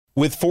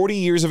With 40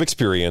 years of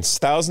experience,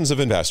 thousands of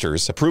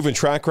investors, a proven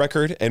track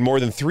record, and more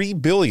than $3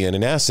 billion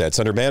in assets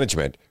under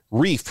management,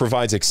 Reef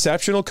provides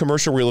exceptional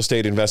commercial real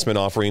estate investment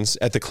offerings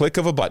at the click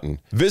of a button.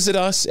 Visit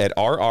us at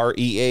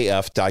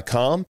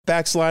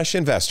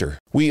rreaf.com/investor.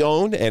 We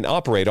own and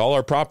operate all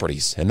our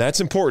properties, and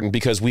that's important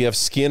because we have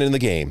skin in the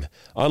game.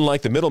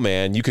 Unlike the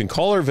middleman, you can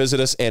call or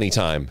visit us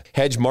anytime.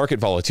 Hedge market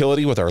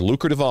volatility with our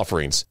lucrative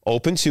offerings,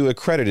 open to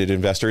accredited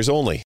investors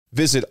only.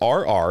 Visit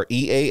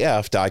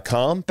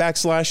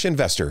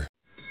rreaf.com/investor.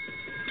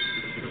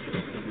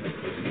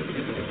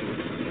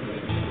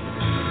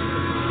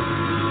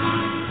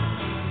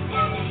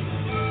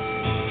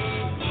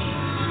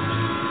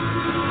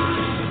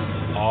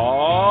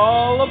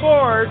 All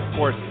aboard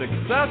for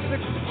Success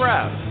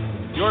Express,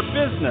 your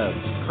business,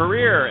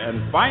 career,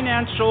 and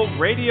financial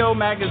radio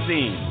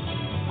magazine.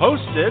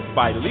 Hosted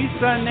by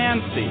Lisa and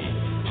Nancy,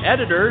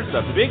 editors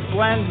of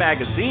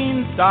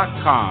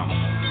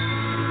BigBlendMagazine.com.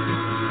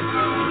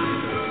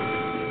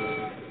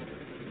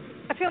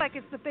 I feel like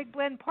it's the Big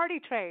Blend party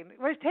train.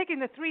 We're taking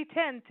the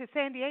 310 to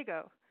San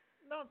Diego.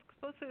 No, it's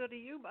supposed to go to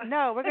Yuma.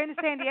 No, we're going to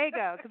San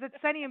Diego because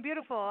it's sunny and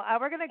beautiful.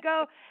 We're going to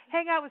go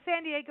hang out with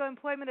San Diego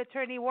employment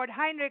attorney Ward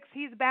Heinrichs.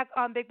 He's back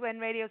on Big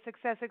Blend Radio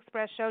Success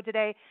Express show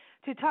today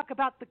to talk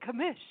about the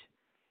commish.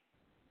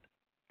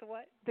 The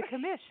what? The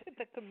commish.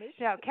 The commission?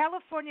 Yeah,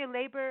 California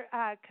Labor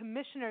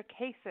Commissioner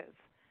cases.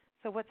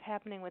 So what's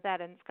happening with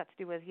that? And it's got to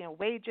do with,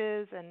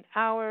 wages and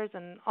hours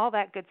and all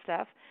that good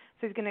stuff.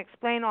 So he's going to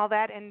explain all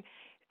that. And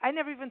I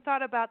never even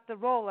thought about the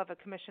role of a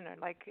commissioner.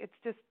 Like, it's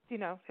just,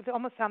 it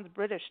almost sounds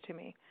British to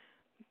me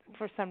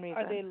for some reason.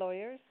 Are they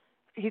lawyers?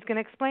 He's going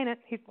to explain it.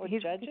 He's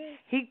judges?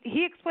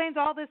 He explains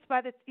all this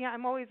by the,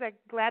 I'm always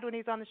glad when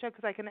he's on the show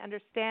because I can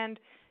understand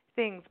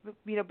things.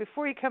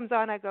 Before he comes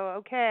on, I go,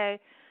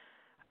 okay,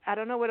 I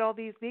don't know what all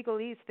these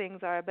legalese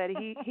things are, but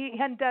he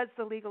undoes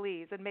the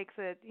legalese and makes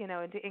it,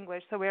 into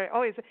English. So we're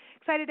always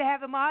excited to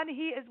have him on.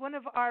 He is one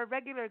of our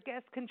regular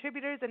guest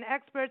contributors and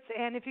experts.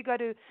 And if you go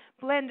to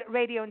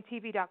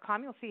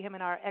blendradioandtv.com, you'll see him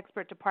in our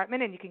expert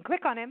department. And you can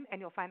click on him,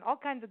 and you'll find all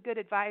kinds of good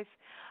advice,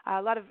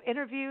 a lot of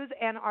interviews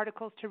and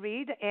articles to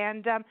read.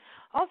 And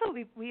also,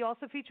 we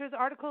also feature his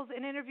articles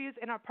and interviews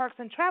in our Parks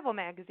and Travel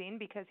magazine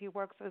because he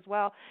works as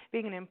well.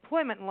 Being in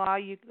employment law,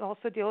 you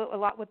also deal a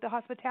lot with the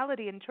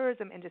hospitality and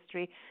tourism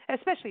industry,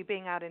 especially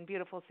being out in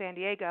beautiful San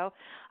Diego.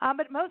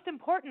 But most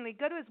importantly,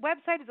 go to his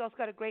website. He's also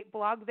got a great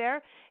blog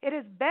there. It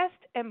is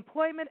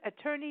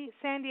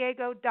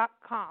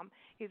bestemploymentattorneysandiego.com.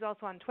 He's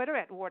also on Twitter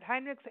at Ward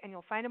Heinrichs, and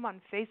you'll find him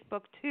on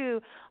Facebook,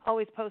 too,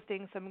 always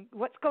posting some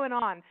what's going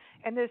on.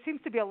 And there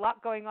seems to be a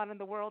lot going on in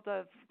the world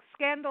of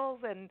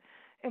scandals and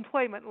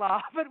employment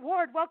law. But,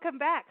 Ward, welcome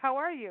back. How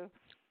are you?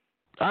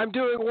 I'm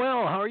doing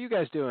well. How are you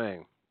guys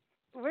doing?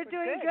 We're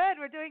doing good.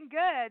 We're doing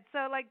good.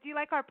 So, do you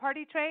like our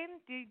party train?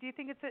 Do you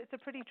think it's a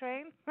pretty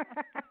train?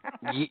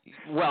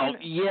 Well,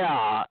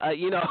 yeah. I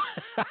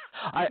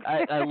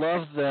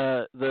love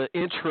the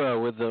intro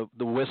with the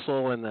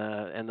whistle and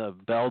the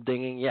bell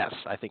dinging. Yes,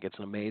 I think it's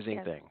an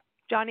amazing thing.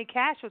 Johnny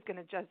Cash was going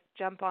to just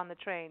jump on the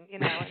train,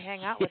 and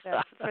hang out with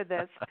us for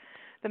this.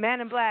 The Man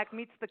in Black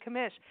meets the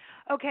commish.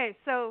 Okay,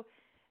 so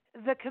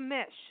the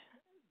commish,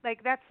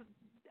 that's.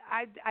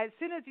 As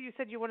soon as you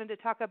said you wanted to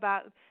talk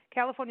about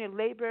California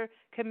Labor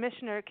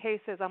Commissioner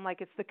cases, I'm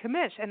like, it's the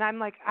commish. And I'm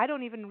like, I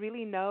don't even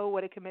really know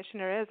what a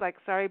commissioner is.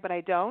 Sorry, but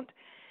I don't.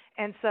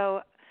 And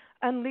so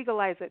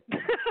unlegalize it.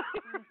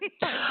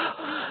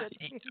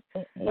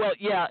 Well,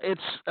 yeah,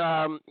 it's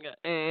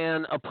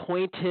an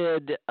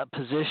appointed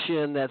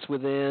position that's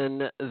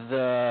within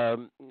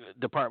the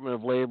Department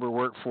of Labor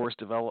Workforce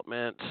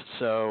Development.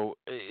 So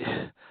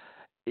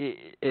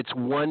it's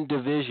one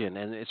division,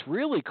 and it's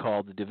really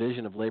called the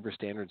Division of Labor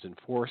Standards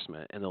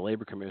Enforcement, and the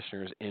labor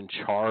commissioner is in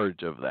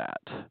charge of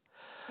that.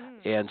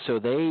 And so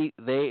they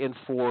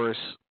enforce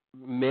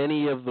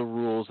many of the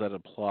rules that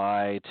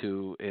apply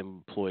to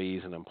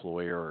employees and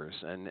employers,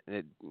 and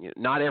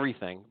not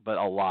everything, but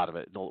a lot of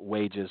it. The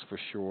wages, for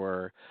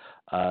sure.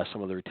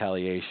 Some of the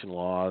retaliation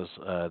laws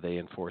they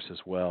enforce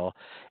as well.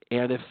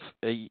 And if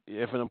an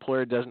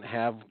employer doesn't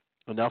have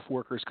enough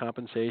workers'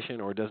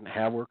 compensation or doesn't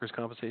have workers'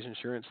 compensation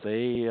insurance,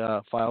 they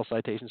file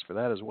citations for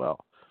that as well.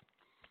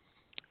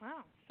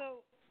 Wow.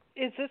 So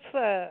is this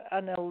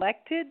an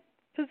elected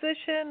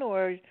position,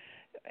 or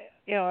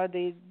are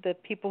the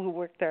people who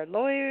work there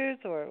lawyers,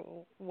 or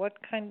what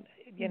kind?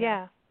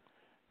 Yeah.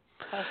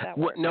 How's that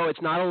work? No,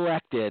 it's not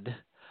elected.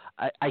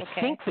 I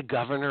think the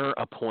governor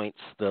appoints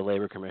the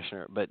labor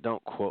commissioner, but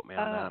don't quote me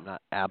on that. I'm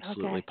not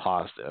absolutely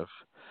positive.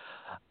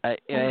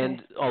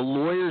 And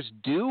lawyers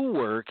do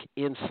work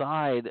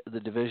inside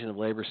the Division of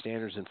Labor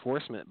Standards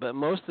Enforcement, but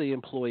most of the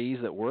employees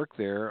that work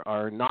there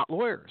are not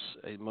lawyers.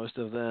 Most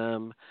of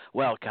them,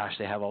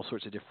 they have all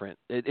sorts of different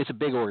 – it's a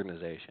big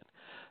organization.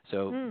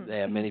 So they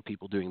have many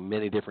people doing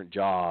many different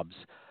jobs.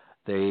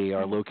 They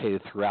are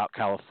located throughout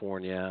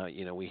California.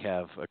 We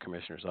have a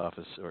commissioner's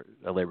office or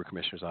a labor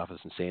commissioner's office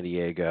in San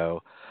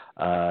Diego.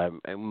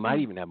 And we might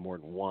even have more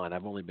than one.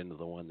 I've only been to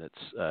the one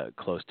that's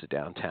close to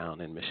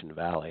downtown in Mission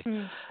Valley.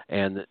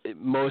 And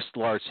most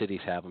large cities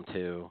have them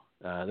too.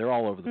 They're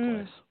all over the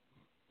place.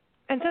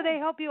 And so they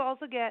help you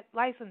also get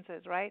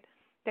licenses, right,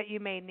 that you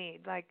may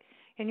need. Like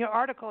in your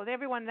article, and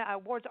everyone,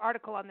 Ward's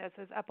article on this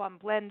is up on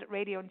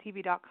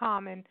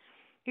blendradioandtv.com, and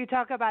you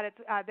talk about it.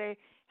 They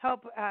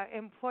help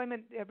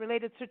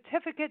employment-related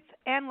certificates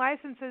and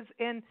licenses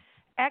in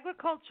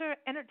agriculture,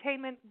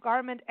 entertainment,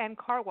 garment, and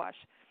car wash.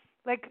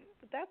 Like,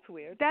 that's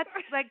weird. That's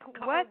like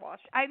car what? Wash.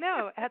 I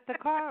know, at the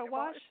car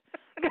wash.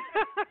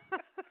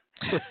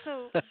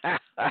 So,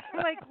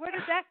 like, where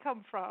did that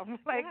come from?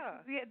 Like,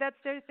 yeah, that's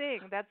their thing.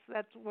 That's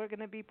we're going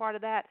to be part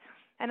of that.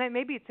 And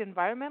maybe it's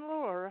environmental,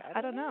 or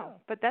I don't know.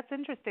 But that's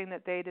interesting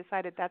that they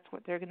decided that's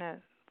what they're going to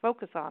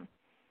focus on.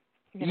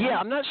 You know? Yeah,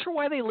 I'm not sure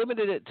why they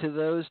limited it to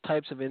those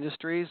types of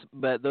industries,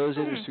 but those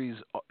industries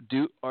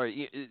are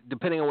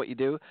depending on what you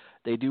do,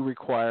 they do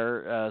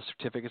require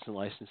certificates and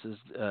licenses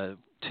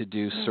to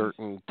do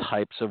certain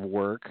types of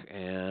work,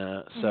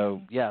 and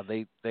so yeah,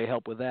 they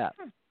help with that.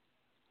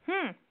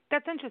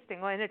 That's interesting.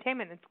 Well,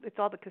 entertainment, it's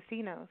all the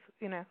casinos,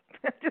 you know.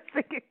 Just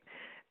thinking,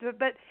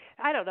 but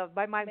I don't know.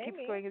 My mind keeps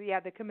going. Yeah,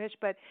 the commish.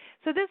 But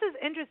so this is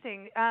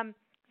interesting.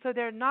 So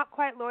they're not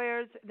quite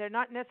lawyers. They're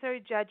not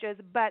necessarily judges,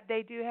 but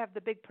they do have the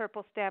big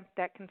purple stamp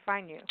that can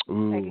fine you.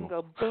 Ooh. They can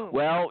go boom.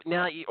 Well,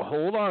 now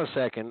hold on a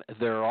second.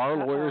 There are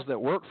lawyers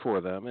that work for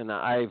them, and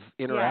I've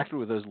interacted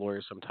with those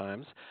lawyers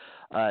sometimes.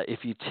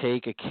 If you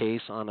take a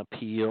case on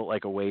appeal,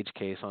 like a wage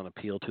case on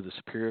appeal to the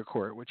Superior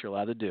Court, which you're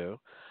allowed to do,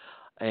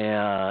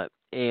 and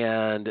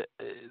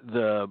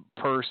the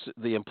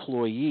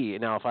employee.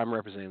 Now, if I'm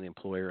representing the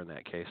employer in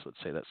that case, let's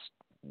say that's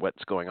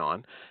what's going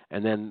on,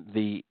 and then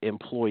the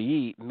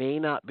employee may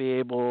not be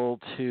able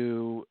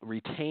to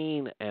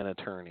retain an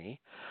attorney,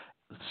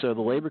 so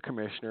the labor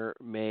commissioner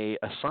may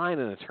assign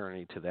an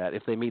attorney to that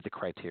if they meet the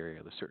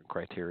certain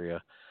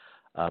criteria.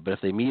 But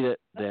if they meet it,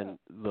 then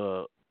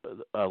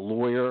a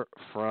lawyer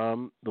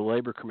from the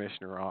labor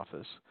commissioner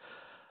office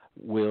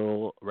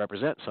will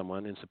represent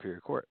someone in Superior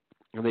Court.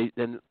 And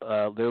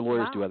their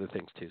lawyers do other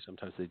things too.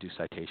 Sometimes they do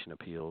citation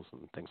appeals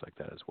and things like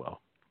that as well.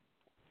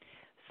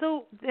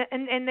 So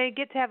and they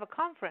get to have a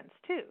conference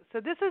too. So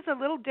this is a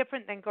little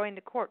different than going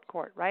to court,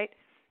 right?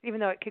 Even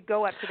though it could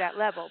go up to that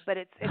level, but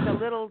it's a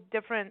little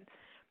different.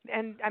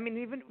 And I mean,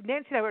 even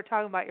Nancy and I were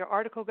talking about your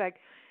article, like,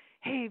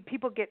 hey,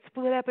 people get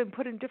split up and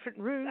put in different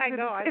rooms. I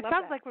know. It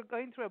sounds like we're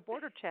going through a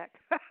border check.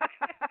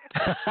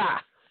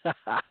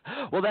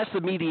 Well, that's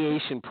the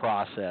mediation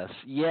process.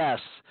 Yes,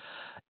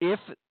 if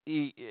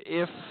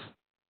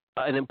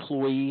an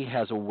employee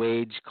has a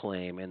wage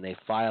claim and they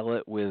file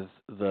it with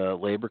the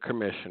labor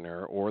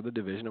commissioner or the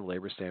Division of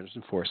Labor Standards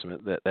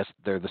Enforcement,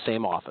 they're the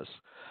same office,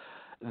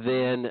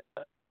 then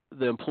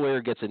the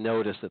employer gets a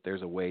notice that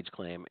there's a wage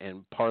claim,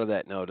 and part of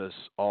that notice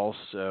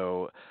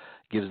also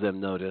gives them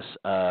notice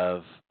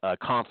of a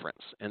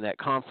conference, and that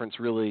conference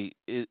really,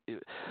 in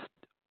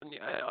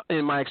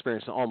my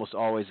experience, almost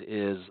always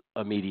is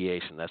a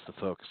mediation. That's the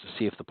focus, to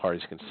see if the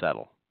parties can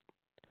settle.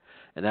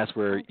 And that's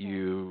where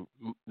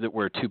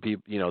where two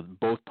people,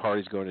 both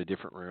parties go into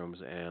different rooms,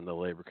 and the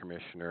labor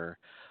commissioner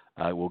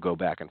will go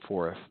back and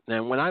forth.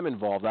 And when I'm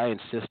involved, I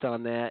insist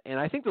on that, and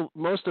I think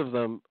most of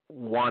them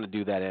want to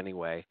do that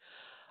anyway.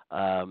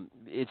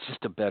 It's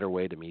just a better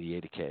way to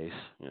mediate a case.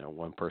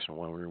 One person in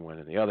one room, one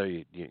in the other.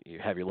 You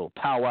have your little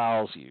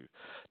powwows. You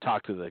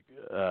talk to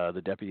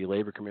the deputy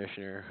labor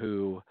commissioner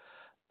who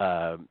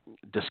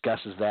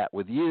discusses that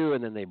with you,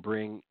 and then they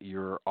bring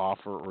your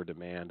offer or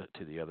demand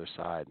to the other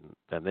side, and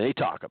then they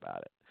talk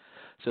about it.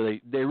 So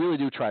they really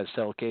do try to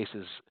settle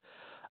cases,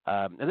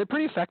 and they're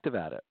pretty effective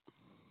at it.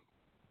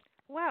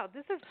 Wow,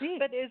 this is neat.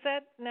 But is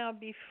that now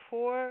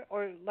before,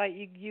 or like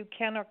you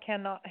can or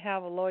cannot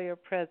have a lawyer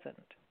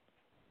present?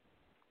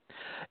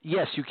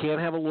 Yes, you can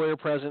have a lawyer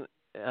present.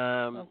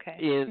 For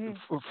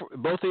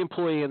both the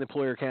employee and the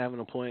employer can have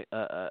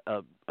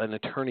an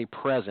attorney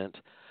present.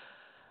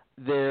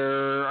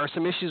 There are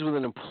some issues with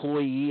an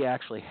employee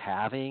actually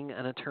having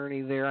an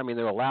attorney there. I mean,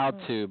 they're allowed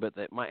to, but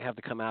they might have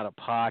to come out of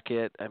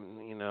pocket. I've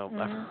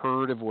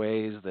heard of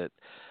ways that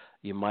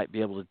you might be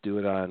able to do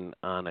it on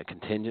a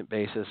contingent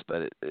basis,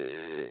 but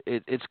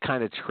it's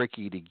kind of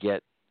tricky to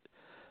get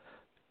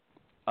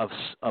a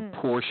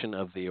portion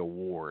of the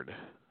award.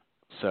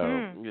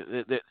 So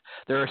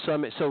there are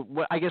some. So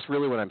I guess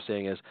really what I'm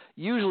saying is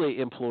usually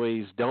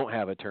employees don't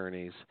have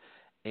attorneys,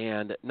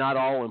 and not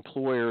all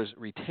employers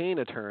retain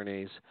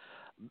attorneys.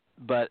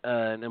 But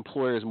an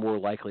employer is more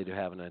likely to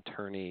have an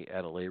attorney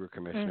at a labor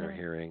commissioner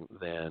hearing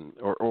than,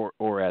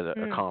 or at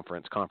a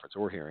conference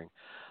or hearing,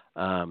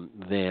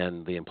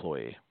 than the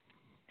employee.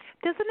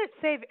 Doesn't it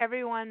save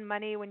everyone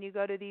money when you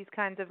go to these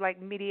kinds of like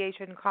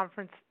mediation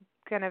conference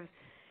kind of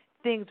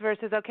things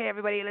versus, okay,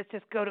 everybody, let's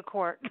just go to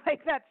court.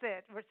 Like, that's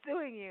it. We're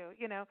suing you,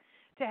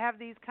 to have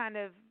these kind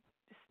of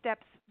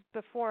steps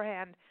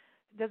beforehand.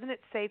 Doesn't it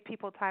save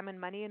people time and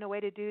money in a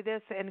way to do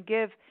this and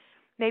give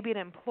maybe an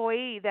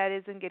employee that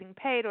isn't getting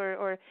paid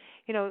or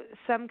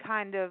some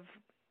kind of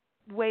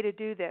way to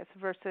do this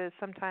versus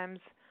sometimes,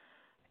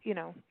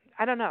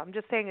 I don't know. I'm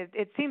just saying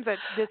it seems that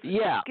this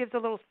gives a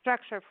little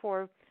structure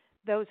for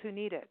those who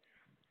need it.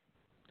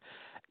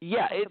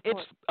 Yeah,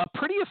 it's a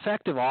pretty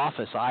effective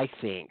office, I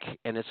think,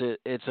 and it's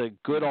a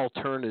good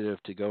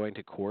alternative to going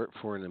to court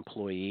for an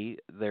employee.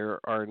 There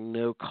are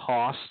no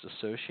costs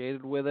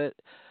associated with it.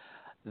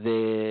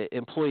 The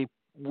employee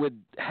would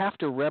have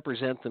to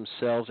represent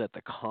themselves at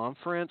the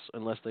conference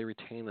unless they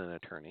retain an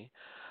attorney.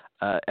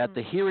 At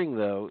the hearing,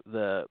 though,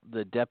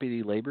 the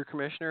deputy labor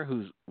commissioner,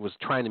 who was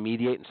trying to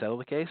mediate and settle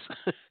the case,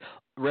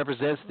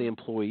 represents the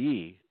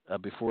employee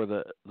before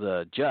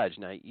the judge.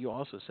 Now, you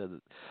also said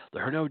that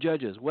there are no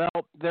judges. Well,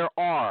 there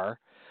are.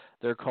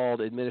 They're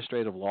called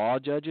administrative law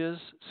judges,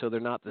 so they're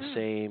not the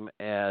same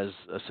as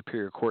a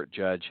superior court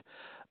judge,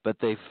 but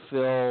they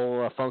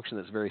fill a function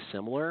that's very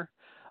similar,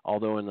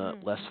 although in a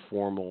less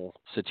formal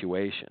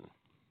situation.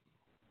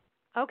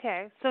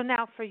 Okay, so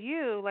now for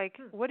you, like,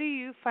 what are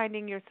you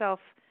finding yourself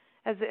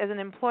as an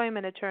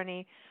employment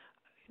attorney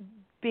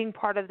being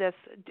part of this?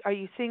 Are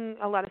you seeing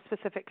a lot of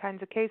specific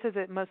kinds of cases? Is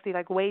it mostly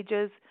like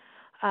wages,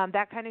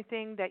 that kind of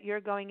thing that you're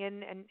going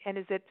in, and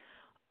is it,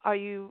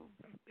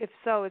 if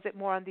so, is it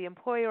more on the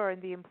employer or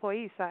on the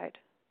employee side?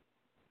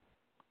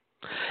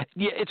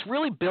 Yeah, it's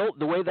really built,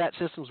 the way that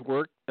system's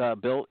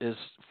built is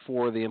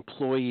for the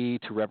employee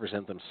to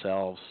represent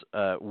themselves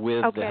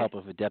with the help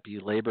of a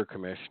deputy labor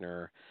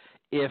commissioner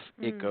if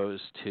it goes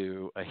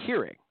to a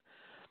hearing.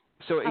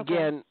 So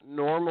again,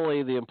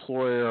 normally the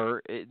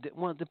employer, it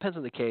depends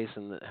on the case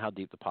and how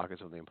deep the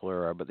pockets of the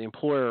employer are, but the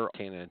employer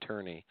retains an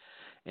attorney,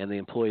 and the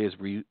employee is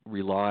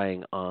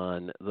relying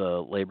on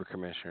the labor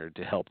commissioner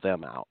to help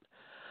them out.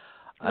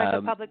 Like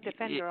a public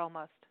defender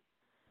almost.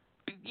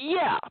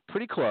 Yeah,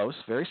 pretty close,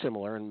 very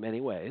similar in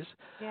many ways.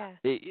 Yeah.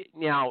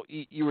 Now,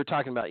 you were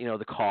talking about,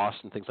 the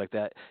cost and things like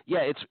that.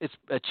 Yeah, it's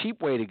a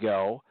cheap way to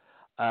go,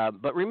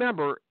 but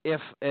remember,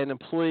 if an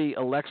employee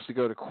elects to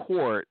go to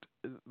court,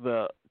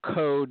 the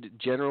code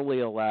generally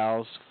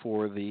allows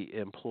for the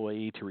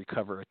employee to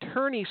recover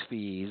attorney's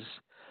fees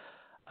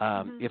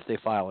if they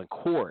file in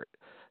court.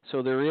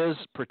 So there is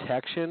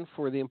protection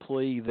for the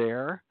employee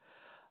there.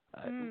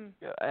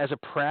 As a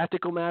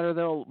practical matter,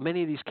 though,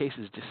 many of these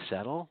cases just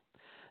settle.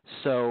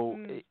 So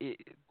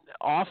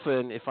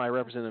often, if I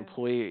represent an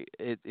employee,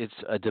 it's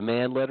a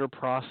demand letter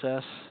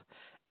process,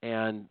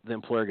 and the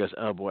employer goes,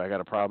 oh, boy, I got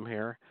a problem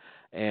here,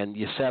 and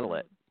you settle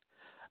it,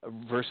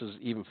 versus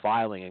even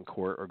filing in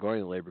court or going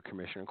to the labor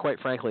commissioner. And quite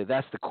frankly,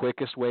 that's the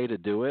quickest way to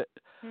do it.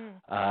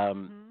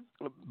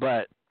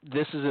 But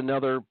this is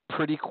another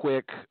pretty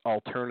quick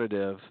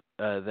alternative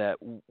that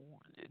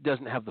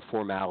doesn't have the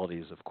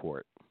formalities of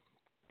court.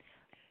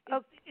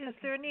 Is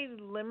there any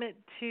limit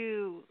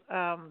to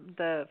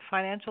the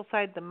financial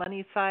side, the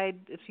money side,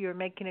 if you're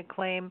making a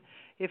claim,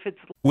 if it's...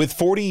 With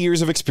 40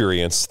 years of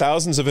experience,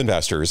 thousands of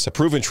investors, a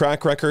proven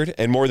track record,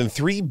 and more than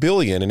 $3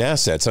 billion in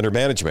assets under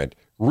management,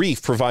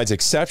 Reef provides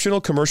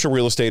exceptional commercial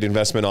real estate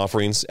investment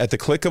offerings at the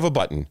click of a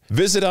button.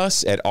 Visit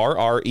us at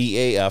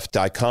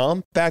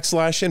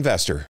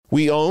rreaf.com/investor.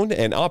 We own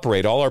and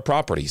operate all our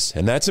properties,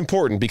 and that's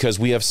important because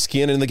we have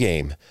skin in the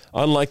game.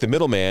 Unlike the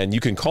middleman, you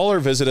can call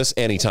or visit us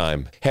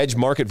anytime. Hedge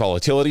market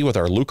volatility with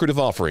our lucrative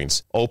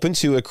offerings, open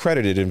to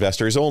accredited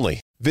investors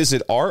only.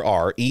 Visit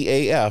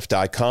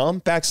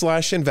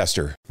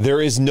rreaf.com/investor.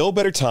 There is no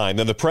better time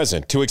than the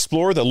present to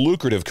explore the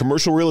lucrative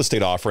commercial real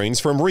estate offerings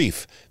from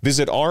Reef.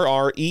 Visit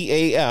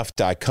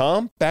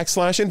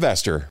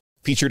rreaf.com/investor.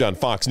 Featured on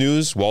Fox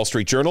News, Wall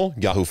Street Journal,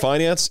 Yahoo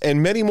Finance,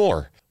 and many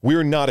more.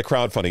 We're not a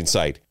crowdfunding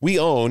site. We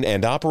own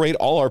and operate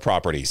all our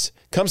properties.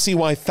 Come see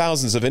why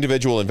thousands of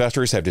individual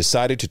investors have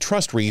decided to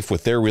trust Reef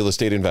with their real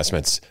estate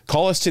investments.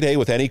 Call us today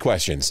with any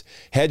questions.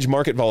 Hedge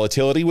market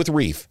volatility with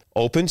Reef.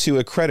 Open to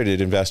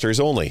accredited investors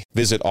only.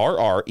 Visit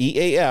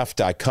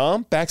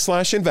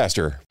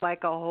rreaf.com/investor.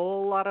 Like a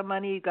whole lot of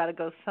money, you got to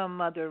go some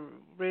other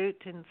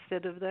route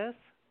instead of this?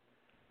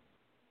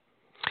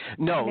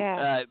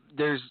 No,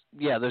 there's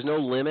no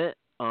limit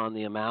on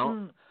the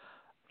amount.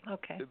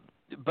 Okay.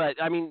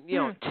 But, I mean,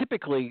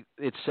 typically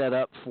it's set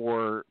up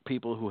for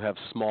people who have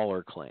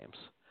smaller claims.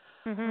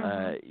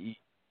 Not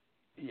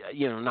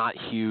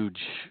huge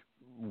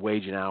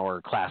wage and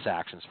hour class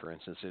actions, for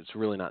instance. It's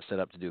really not set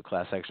up to do a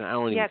class action. I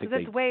don't even think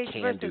they can do them. Yeah, because it's wage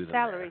versus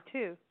salary,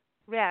 too.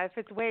 Yeah, if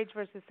it's wage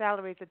versus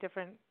salary, it's a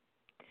different...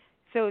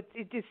 So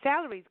do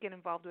salaries get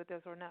involved with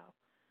this or no?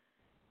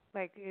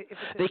 Like, if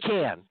it's they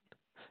can.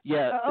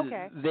 Yeah,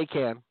 okay. They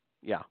can.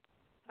 Yeah.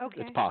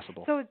 Okay. It's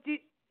possible. So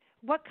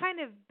what kind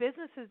of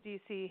businesses do you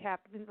see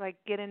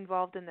get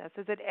involved in this?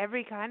 Is it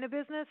every kind of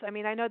business? I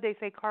mean, I know they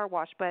say car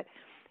wash, but,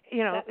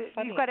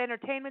 you've got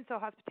entertainment, so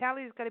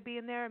hospitality's got to be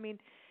in there. I mean,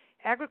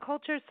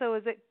 agriculture, so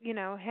is it,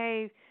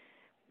 is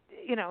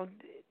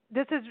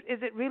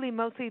it really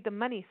mostly the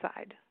money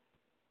side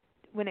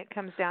when it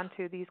comes down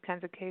to these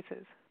kinds of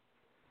cases?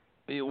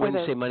 When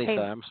you say money side,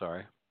 I'm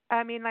sorry.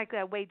 I mean, like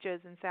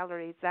wages and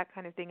salaries, that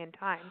kind of thing in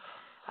time.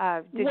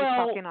 Did you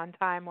clock in on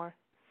time or...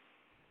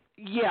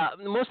 Yeah,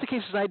 most of the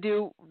cases I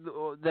do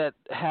that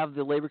have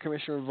the labor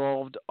commissioner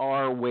involved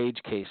are wage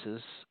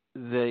cases.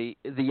 The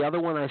other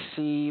one I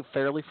see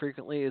fairly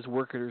frequently is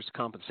workers'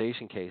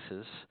 compensation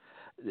cases.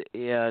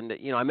 and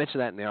I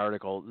mentioned that in the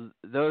article.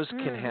 Those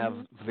can have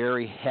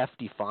very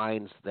hefty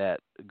fines that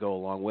go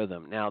along with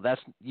them. Now,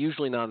 that's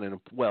usually not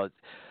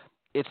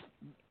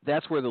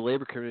that's where the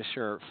labor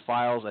commissioner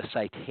files a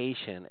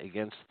citation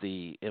against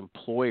the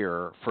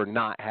employer for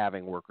not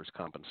having workers'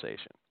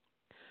 compensation.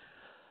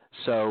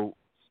 So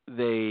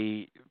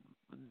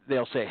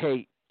they'll say,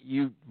 hey,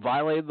 you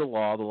violated the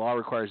law. The law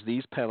requires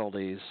these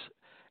penalties,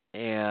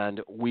 and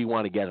we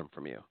want to get them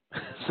from you.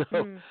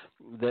 So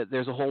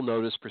there's a whole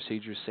notice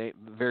procedure,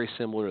 very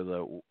similar to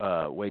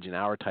the wage and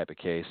hour type of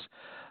case.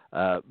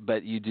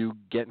 But you do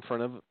get in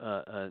front of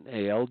an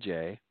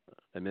ALJ,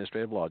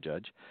 administrative law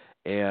judge,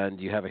 and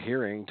you have a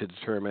hearing to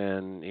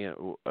determine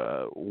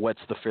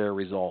what's the fair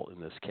result in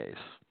this case.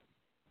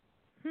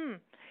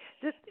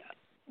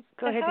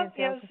 Go ahead,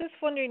 Nancy. I was just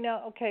wondering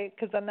now, okay,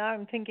 because now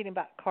I'm thinking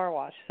about car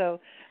wash. So,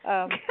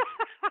 the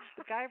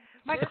guy,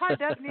 my car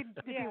does need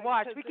to be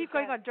washed. We keep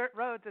going on dirt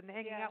roads and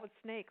hanging out with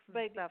snakes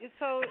and stuff.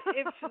 So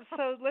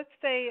let's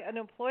say an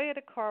employee at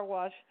a car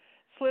wash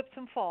slips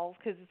and falls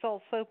because it's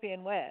all soapy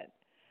and wet,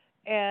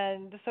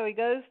 and so he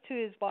goes to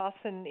his boss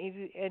and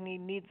he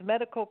needs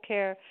medical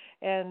care,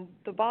 and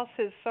the boss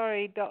says,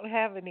 "Sorry, don't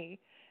have any."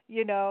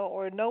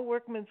 Or no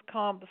workman's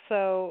comp,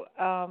 so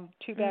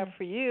too bad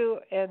for you,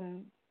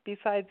 and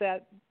besides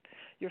that,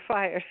 you're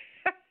fired.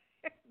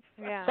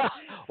 Yeah.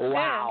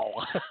 Wow.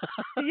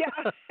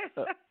 Yeah.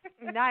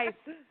 Nice.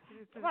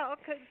 Well,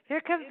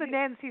 here comes the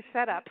Nancy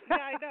setup. Yeah,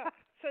 I know.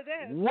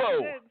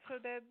 So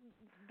then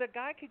the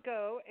guy could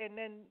go and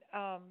then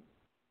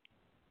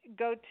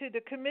go to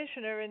the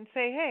commissioner and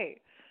say,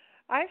 hey,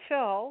 I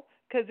fell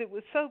because it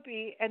was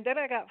soapy, and then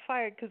I got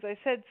fired because I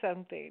said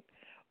something.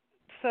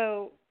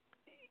 So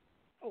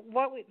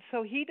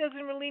he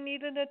doesn't really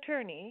need an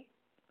attorney,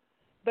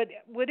 but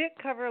would it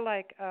cover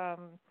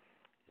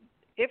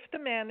if the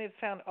man is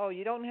found,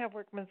 you don't have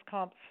workman's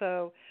comp,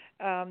 so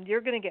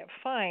you're going to get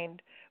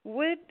fined,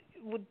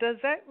 does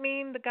that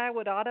mean the guy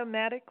would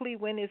automatically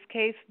win his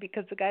case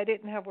because the guy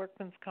didn't have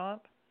workman's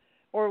comp?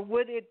 Or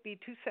would it be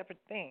two separate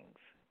things?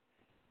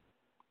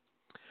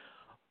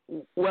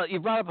 Well, you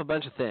brought up a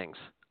bunch of things.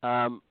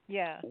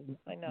 Yeah,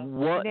 I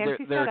know.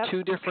 There are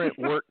two different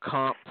work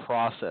comp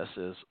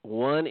processes.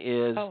 One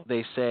is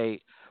they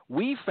say,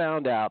 we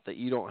found out that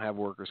you don't have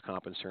workers'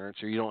 comp insurance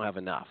or you don't have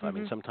enough. I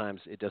mean, sometimes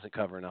it doesn't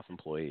cover enough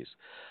employees.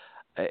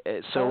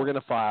 So we're going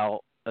to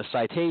file a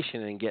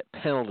citation and get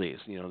penalties.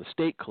 The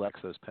state collects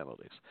those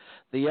penalties.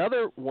 The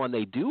other one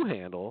they do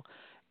handle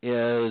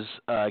is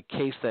a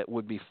case that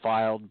would be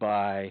filed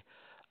by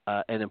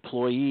an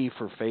employee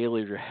for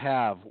failure to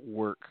have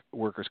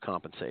workers'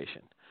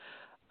 compensation.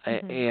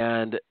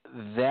 And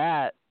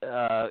that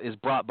is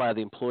brought by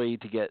the employee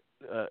to get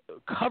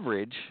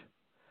coverage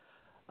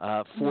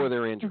for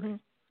their injury.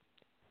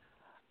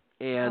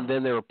 And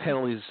then there are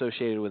penalties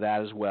associated with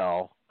that as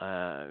well.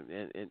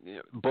 And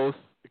both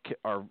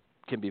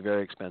can be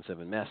very expensive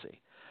and messy.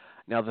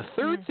 Now, the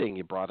third thing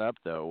you brought up,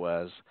 though,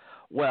 was,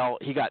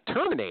 he got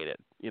terminated.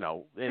 It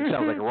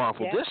sounds like a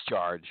wrongful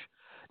discharge.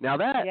 Now,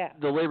 that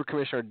the labor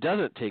commissioner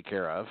doesn't take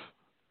care of.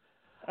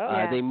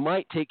 They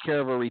might take care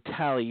of a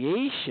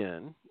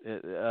retaliation,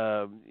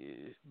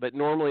 but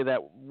normally that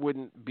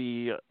wouldn't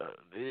be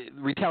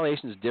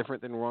retaliation is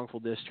different than wrongful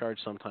discharge.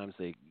 Sometimes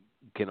they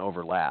can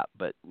overlap,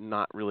 but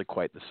not really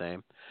quite the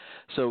same.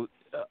 So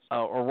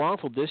a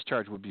wrongful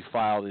discharge would be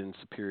filed in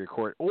Superior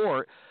Court,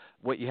 or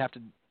what you have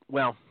to,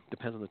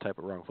 depends on the type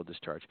of wrongful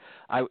discharge.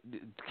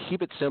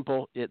 Keep it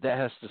simple. That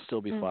has to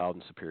still be filed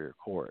in Superior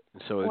Court,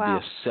 and so it would be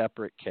a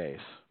separate case.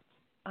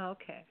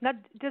 Okay. Now,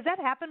 does that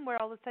happen where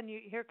all of a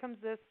sudden here comes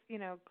this,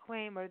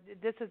 claim, or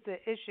this is the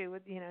issue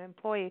with,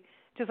 employee,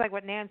 just like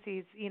what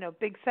Nancy's,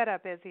 big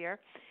setup is here.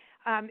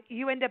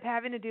 You end up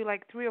having to do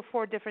like 3 or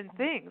 4 different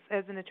things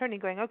as an attorney,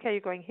 going, okay, you're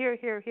going here,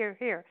 here, here,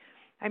 here.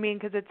 I mean,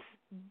 because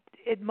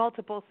it's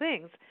multiple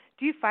things.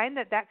 Do you find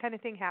that kind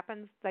of thing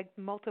happens, like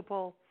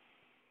multiple,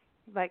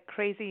 like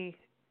crazy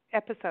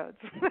episodes?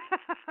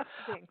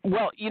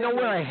 Well,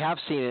 where I have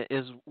seen it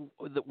is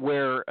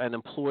where an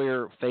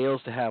employer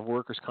fails to have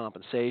workers'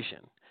 compensation.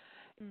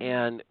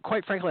 And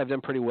quite frankly, I've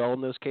done pretty well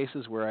in those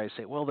cases where I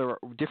say, there are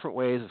different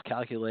ways of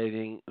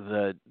calculating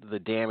the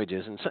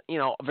damages. And,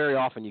 so, very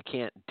often you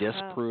can't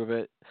disprove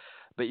it,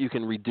 but you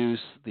can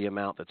reduce the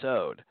amount that's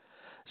owed.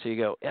 So you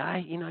go,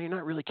 you're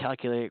not really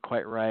calculating it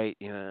quite right,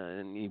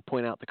 and you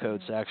point out the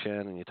code section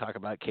and you talk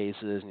about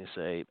cases and you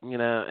say,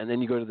 and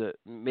then you go to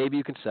maybe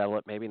you can settle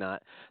it, maybe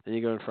not. Then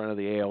you go in front of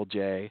the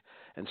ALJ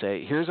and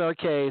say, here's our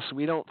case.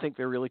 We don't think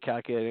they're really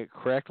calculating it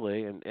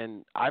correctly.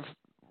 And I've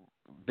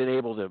been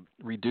able to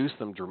reduce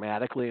them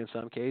dramatically in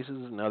some cases.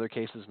 In other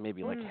cases,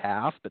 maybe like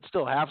half, but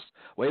still half's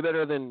way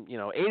better than,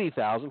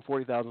 80,000.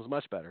 40,000 is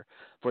much better.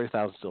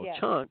 40,000 is still a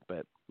chunk,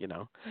 but,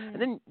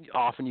 and then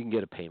often you can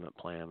get a payment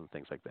plan and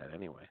things like that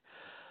anyway.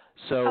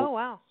 So, oh,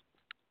 wow.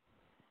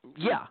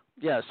 Yeah.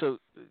 So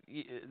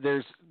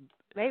there's,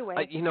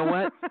 layaway. You know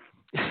what?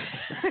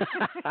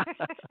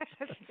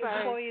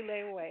 Employee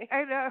layaway.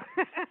 I know.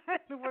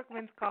 The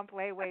workman's comp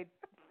layaway,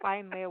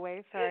 fine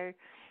layaway, sorry.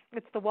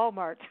 It's the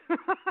Walmart.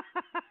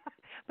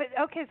 But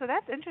okay, so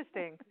that's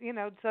interesting.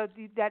 So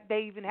that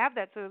they even have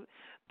that. So,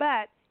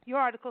 but your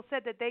article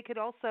said that they could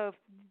also.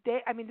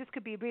 This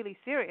could be really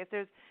serious.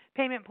 There's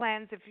payment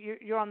plans if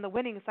you're on the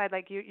winning side,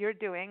 like you're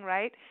doing,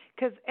 right?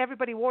 Because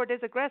everybody ward is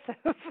aggressive.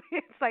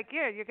 It's like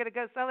you're going to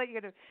go sell it.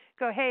 You're going to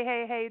go,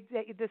 hey,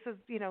 this is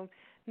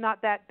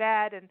not that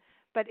bad,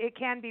 but it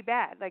can be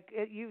bad. Like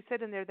you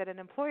said in there that an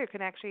employer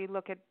can actually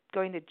look at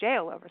going to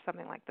jail over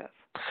something like this.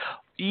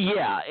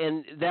 Yeah,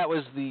 and that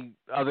was the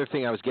other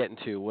thing I was getting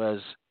to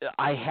was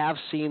I have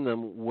seen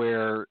them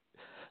where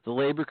the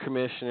labor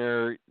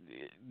commissioner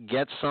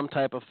gets some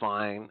type of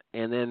fine,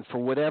 and then for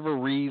whatever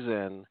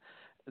reason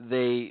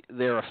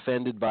they're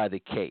offended by the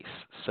case.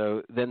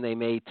 So then they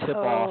may tip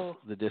off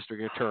the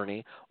district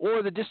attorney,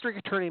 or the district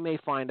attorney may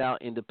find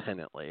out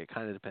independently. It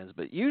kind of depends.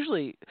 But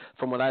usually,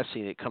 from what I've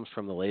seen, it comes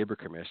from the labor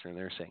commissioner, and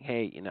they're saying,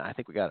 hey, I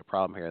think we got a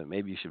problem here, and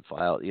maybe you should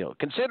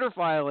consider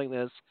filing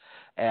this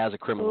as a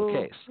criminal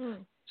case.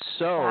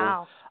 So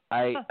wow.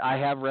 I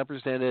have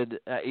represented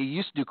I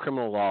used to do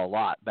criminal law a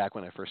lot back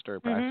when I first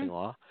started practicing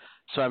law.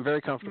 So I'm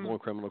very comfortable in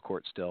criminal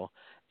court still.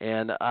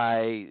 And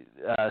I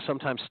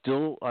sometimes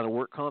still on a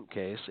work comp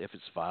case, if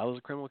it's filed as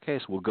a criminal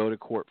case, will go to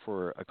court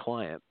for a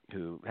client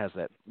who has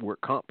that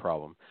work comp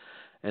problem.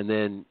 And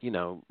then,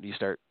 you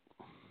start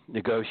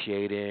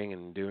negotiating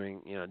and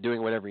doing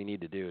whatever you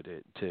need to do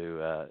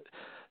to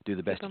do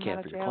the best you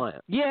can for your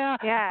client. Yeah.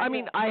 I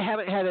mean, I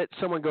haven't had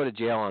someone go to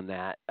jail on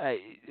that.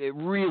 It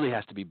really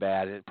has to be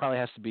bad. It probably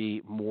has to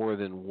be more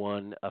than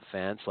one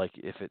offense. Like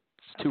if it's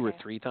 2 or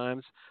 3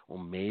 times, well,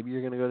 maybe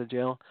you're going to go to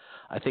jail.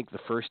 I think the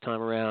first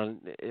time around,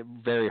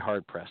 very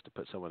hard pressed to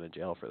put someone in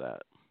jail for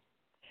that.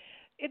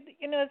 It's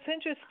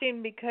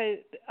interesting because,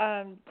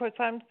 of course,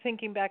 I'm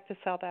thinking back to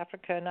South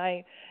Africa, and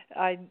I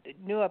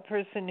knew a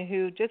person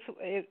who just,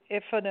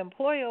 if an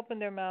employee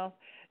opened their mouth,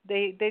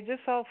 they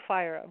just all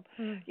fire them,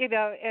 and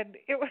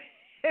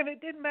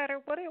it didn't matter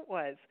what it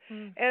was,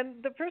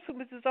 and the person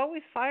was just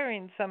always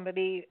firing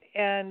somebody,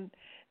 and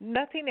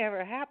nothing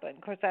ever happened.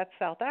 Of course, that's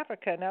South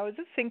Africa, and I was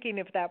just thinking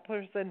if that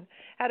person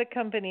had a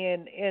company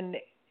in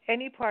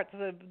any parts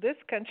of this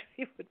country,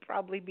 would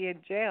probably be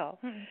in jail.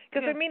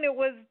 Because, it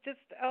was just,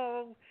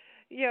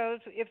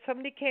 if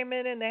somebody came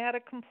in and they had a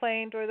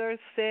complaint or they're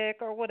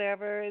sick or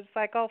whatever, it's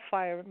like, I'll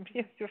fire them.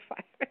 You're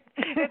fired.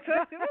 So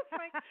it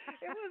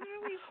was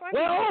really funny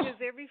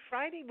because every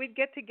Friday we'd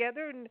get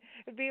together and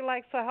it'd be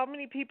like, so how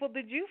many people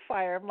did you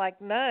fire? I'm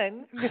like,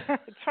 none.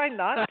 Try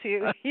not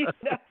to,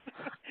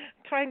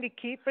 trying to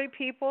keep my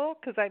people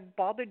because I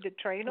bothered to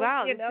train them.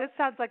 Wow, this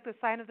sounds like the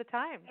sign of the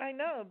times. I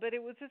know, but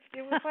it was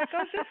like,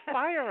 oh, just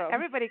fire them.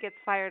 Everybody gets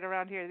fired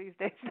around here these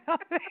days.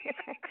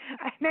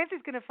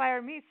 Nancy's going to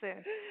fire me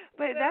soon.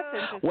 But that's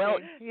interesting. Well,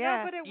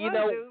 yeah. No, but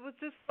it was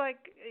just like,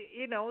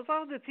 it was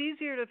all it's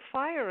easier to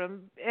fire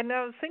them. And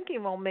I was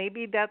thinking, well,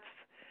 maybe that's,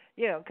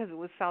 because it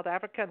was South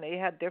Africa and they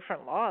had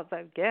different laws,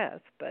 I guess.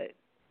 But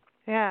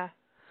yeah.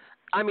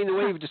 I mean, the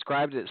way you've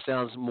described it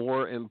sounds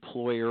more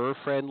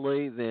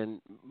employer-friendly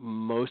than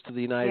most of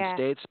the United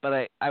States.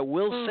 But I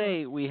will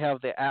say we have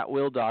the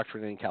at-will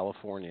doctrine in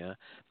California,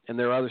 and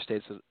there are other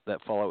states that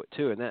follow it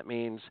too. And that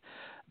means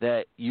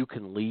that you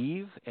can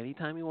leave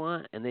anytime you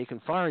want, and they can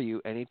fire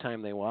you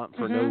anytime they want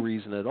for no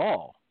reason at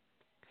all.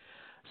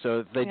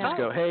 So they just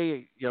go,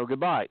 hey,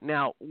 goodbye.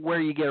 Now,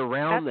 where you get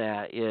around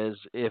that is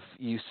if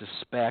you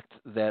suspect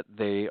that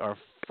they are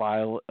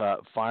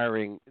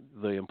firing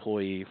the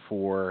employee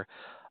for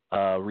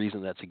a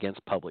reason that's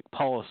against public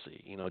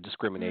policy.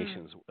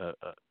 Discrimination's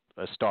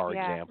a star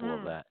example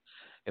of that.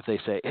 If they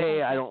say,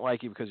 hey, I don't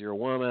like you because you're a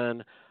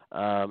woman,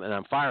 and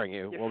I'm firing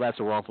you, well, that's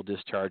a wrongful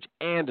discharge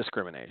and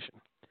discrimination.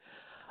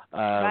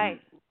 Right.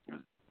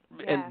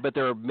 But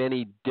there are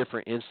many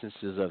different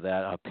instances of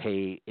that. A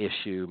pay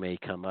issue may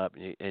come up,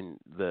 and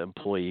the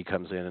employee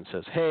comes in and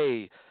says,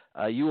 hey,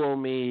 you owe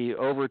me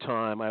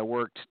overtime. I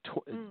worked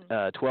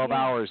 12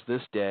 hours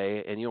this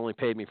day, and you only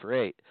paid me for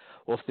 8.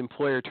 Well, if the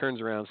employer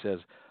turns around and says,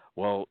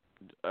 well,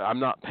 I'm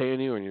not paying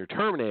you and you're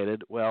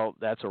terminated, well,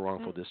 that's a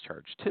wrongful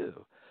discharge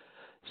too.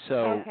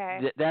 So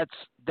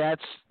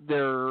that's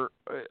their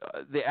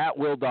the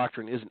at-will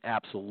doctrine isn't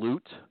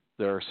absolute.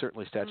 There are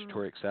certainly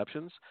statutory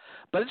exceptions,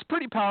 but it's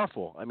pretty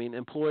powerful. I mean,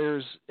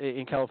 employers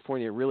in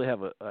California really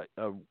have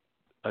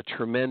a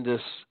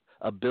tremendous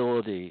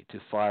ability to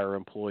fire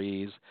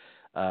employees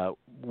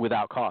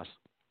without cost.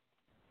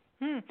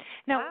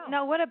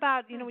 Now, what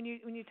about when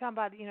you talk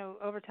about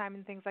overtime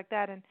and things like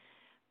that, and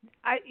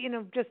I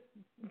just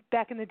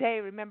back in the day,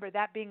 remember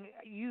that being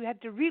you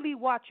had to really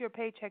watch your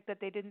paycheck that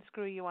they didn't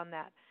screw you on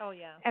that. Oh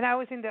yeah. And I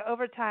always think the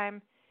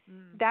overtime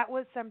that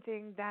was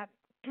something that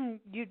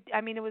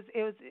it was.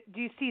 Do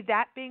you see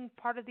that being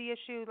part of the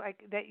issue,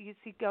 like that you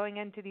see going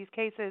into these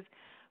cases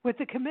with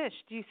the commish?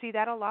 Do you see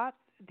that a lot,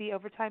 the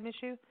overtime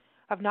issue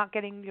of not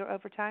getting your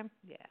overtime?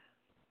 Yeah.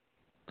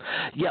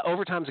 Yeah,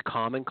 overtime's a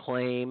common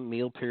claim.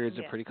 Meal period's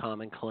a pretty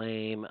common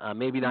claim.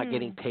 Maybe not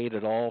getting paid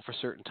at all for a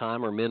certain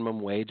time or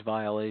minimum wage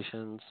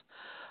violations.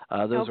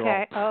 Those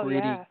are all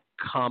pretty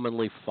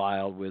commonly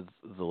filed with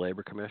the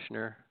labor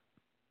commissioner.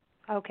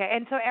 Okay,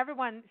 and so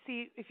everyone,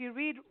 see, if you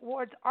read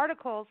Ward's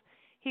articles,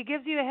 he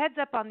gives you a heads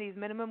up on these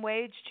minimum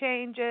wage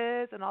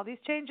changes and all these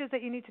changes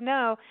that you need to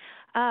know.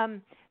 I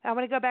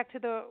want to go back to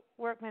the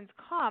workman's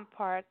comp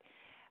part.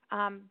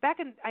 I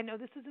know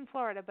this is in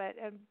Florida, but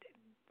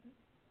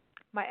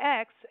my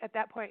ex at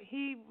that point,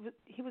 he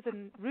was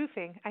in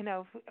roofing. I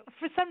know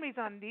for some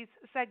reason on these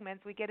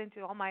segments we get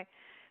into all my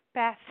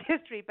past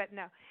history, but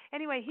no.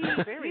 Anyway,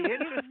 very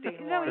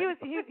interesting. No,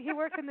 he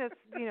worked in this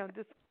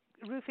this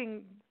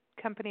roofing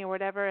company or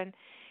whatever, and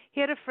he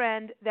had a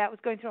friend that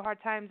was going through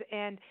hard times,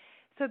 and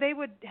so they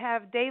would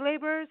have day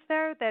laborers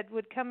there that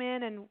would come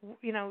in, and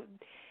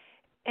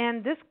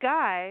and this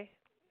guy,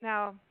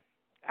 now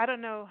I don't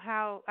know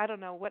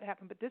what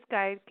happened, but this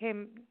guy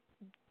came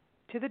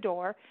to the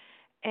door,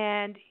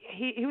 and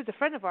he was a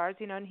friend of ours,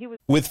 and he was.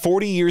 With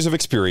 40 years of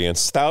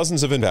experience,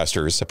 thousands of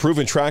investors, a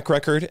proven track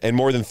record, and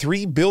more than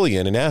 $3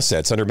 billion in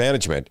assets under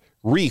management,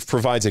 Reef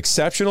provides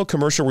exceptional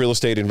commercial real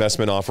estate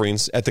investment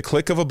offerings at the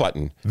click of a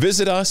button.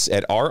 Visit us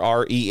at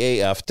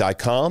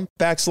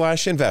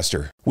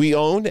rreaf.com/investor. We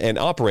own and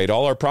operate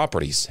all our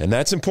properties, and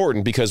that's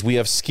important because we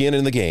have skin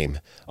in the game.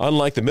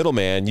 Unlike the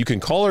middleman, you can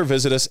call or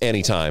visit us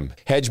anytime.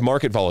 Hedge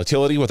market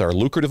volatility with our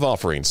lucrative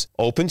offerings,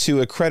 open to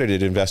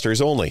accredited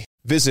investors only.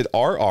 Visit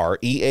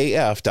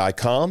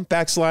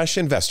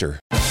rreaf.com/investor.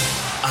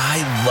 I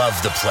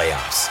love the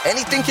playoffs.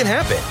 Anything can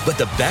happen. But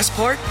the best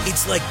part?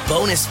 It's like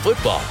bonus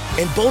football.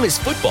 And bonus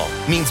football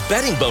means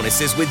betting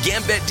bonuses with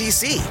Gambit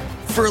DC.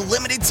 For a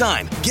limited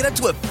time, get up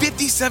to a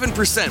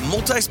 57%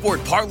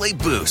 multi-sport parlay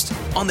boost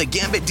on the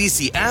Gambit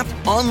DC app,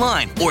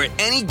 online, or at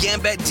any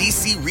Gambit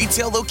DC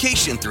retail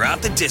location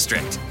throughout the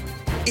district.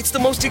 It's the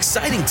most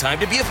exciting time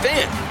to be a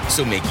fan.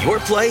 So make your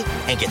play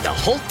and get the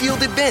home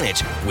field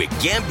advantage with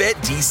Gambit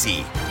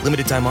DC.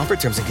 Limited time offer.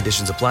 Terms and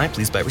conditions apply.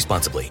 Please bet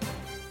responsibly.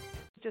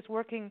 Just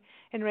working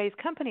in Ray's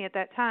company at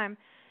that time,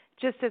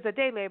 just as a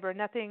day laborer,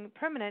 nothing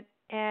permanent,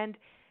 and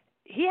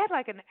he had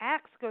like an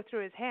axe go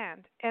through his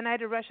hand, and I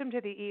had to rush him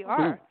to the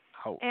ER.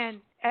 Ouch.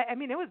 And I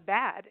mean, it was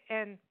bad,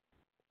 and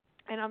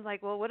I'm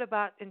like, well, what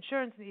about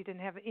insurance? And he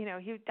didn't have,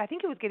 I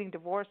think he was getting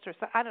divorced or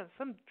I don't know,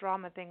 some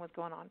drama thing was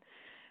going on.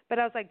 But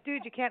I was like,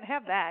 dude, you can't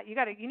have that. You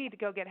need to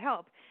go get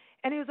help.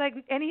 And he was like,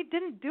 and he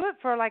didn't do it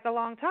for like a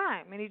long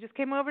time, and he just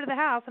came over to the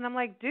house, and I'm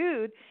like,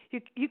 dude,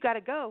 you got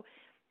to go.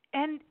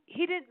 And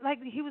he didn't,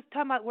 he was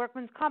talking about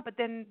workman's comp, but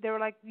then they were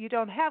like, you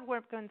don't have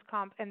workman's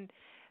comp. And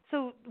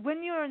so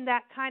when you're in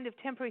that kind of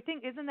temporary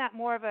thing, isn't that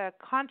more of a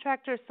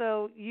contractor?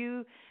 So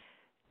you're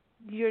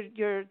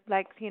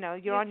like,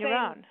 you're on your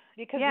own.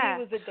 Because he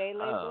was a day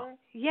laborer?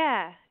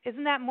 Yeah.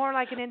 Isn't that more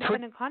like an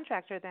independent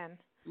contractor then?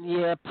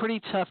 Yeah,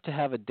 pretty tough to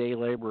have a day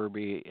laborer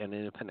be an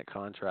independent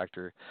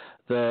contractor.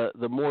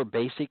 The more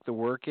basic the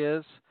work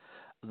is,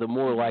 the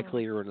more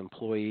likely you're an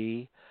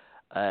employee.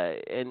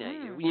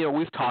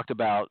 We've talked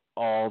about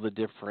all the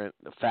different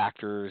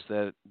factors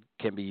that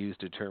can be used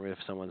to determine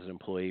if someone's an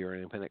employee or an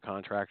independent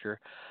contractor.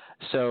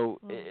 So,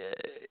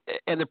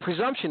 and the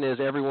presumption is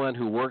everyone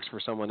who works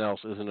for someone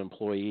else is an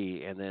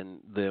employee, and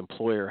then the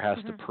employer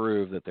has to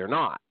prove that they're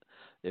not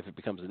if it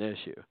becomes an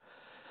issue.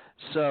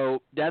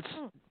 So that's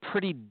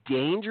pretty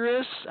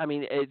dangerous. I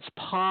mean, it's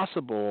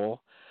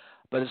possible,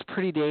 but it's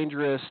pretty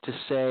dangerous to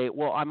say,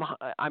 well,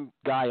 I'm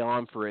guy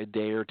on for a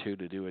day or two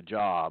to do a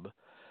job.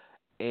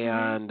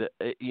 And,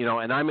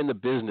 and I'm in the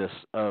business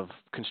of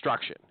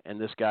construction, and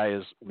this guy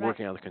is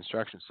working on the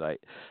construction site.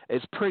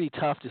 It's pretty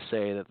tough to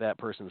say that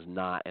person's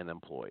not an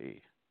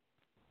employee.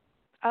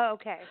 Oh,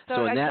 okay.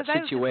 So in that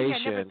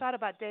situation, I never thought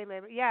about day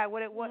labor. Yeah,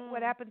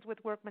 what happens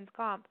with workman's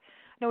comp?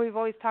 No, we've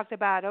always talked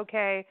about,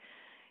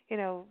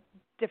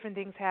 different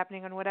things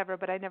happening and whatever,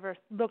 but I never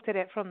looked at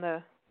it from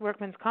the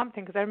workman's comp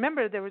thing because I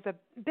remember there was a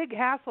big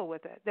hassle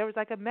with it. There was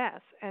like a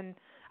mess, and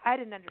I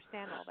didn't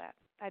understand all that.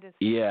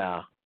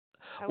 Yeah.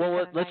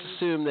 Well, let's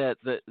assume that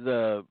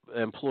the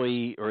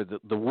employee or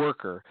the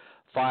worker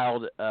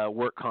filed a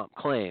work comp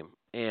claim,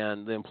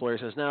 and the employer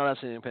says, no,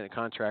 that's an independent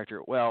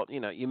contractor. Well,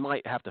 you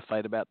might have to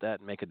fight about that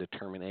and make a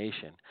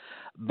determination.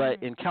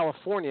 But in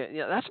California,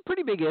 that's a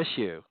pretty big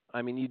issue.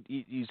 I mean,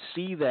 you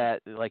see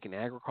that like in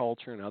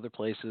agriculture and other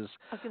places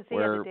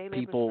where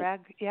people.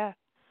 Yeah.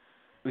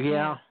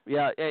 And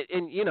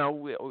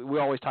we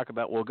always talk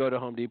about, well, go to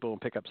Home Depot and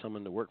pick up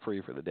someone to work for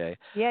you for the day.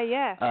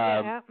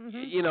 Yeah.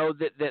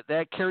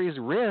 That carries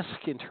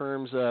risk in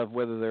terms of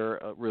whether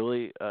they're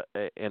really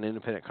an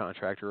independent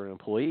contractor or an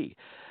employee.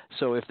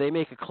 So if they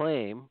make a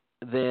claim,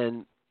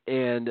 then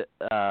the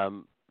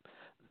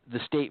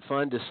state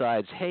fund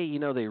decides, hey,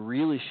 they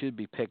really should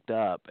be picked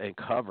up and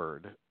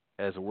covered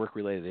as a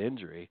work-related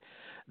injury,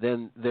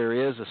 then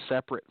there is a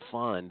separate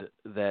fund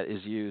that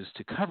is used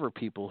to cover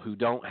people who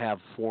don't have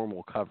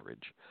formal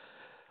coverage.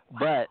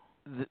 Wow.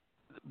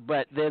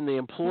 But then the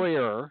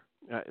employer,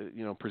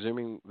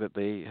 presuming that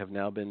they have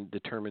now been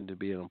determined to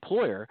be an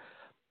employer,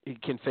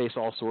 it can face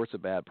all sorts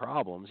of bad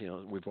problems.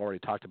 We've already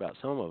talked about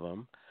some of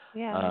them.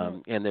 Yeah.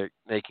 And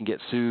they can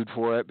get sued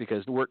for it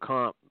because the work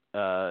comp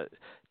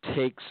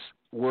takes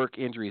work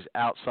injuries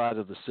outside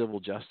of the civil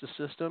justice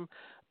system.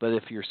 But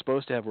if you're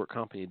supposed to have work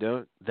comp and you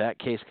don't, that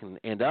case can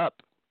end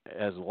up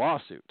as a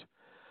lawsuit.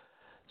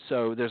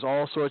 So there's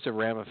all sorts of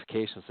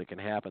ramifications that can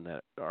happen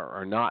that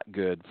are not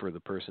good for the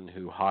person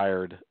who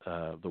hired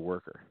the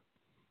worker.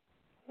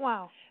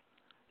 Wow.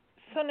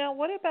 So now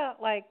what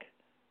about like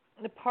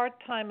the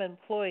part-time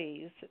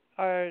employees?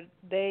 Are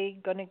they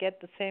going to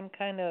get the same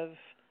kind of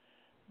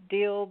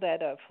deal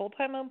that a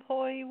full-time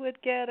employee would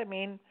get? I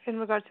mean, in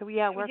regards to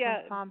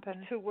workman's comp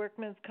and to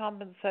workman's comp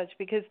and such,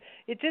 because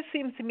it just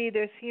seems to me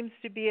there seems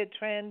to be a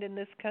trend in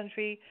this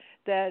country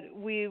that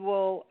we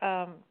will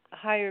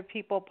hire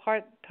people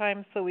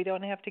part-time so we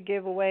don't have to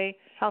give away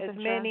health as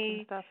insurance many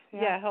and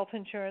stuff. health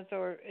insurance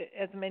or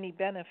as many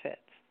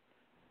benefits.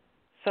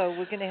 So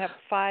we're going to have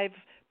 5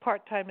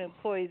 part-time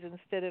employees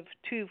instead of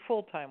 2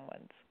 full-time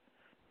ones.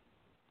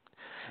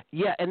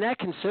 Yeah, and that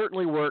can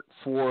certainly work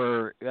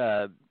for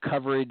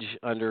coverage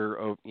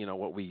under,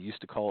 what we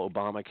used to call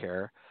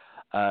Obamacare.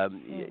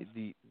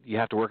 You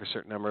have to work a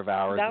certain number of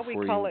hours now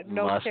before we call you it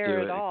no must care do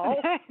at it. all.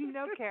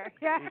 No care.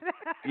 Yeah.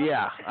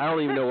 Yeah, I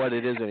don't even know what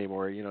it is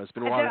anymore. It's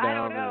been watered I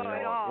down. don't know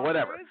at all.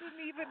 Whatever. There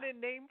isn't even a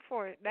name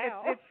for it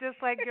now. It's just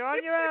like you're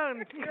on your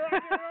own. You're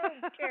on your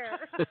own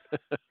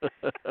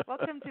care.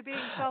 Welcome to being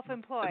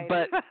self-employed.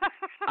 But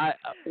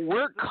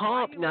work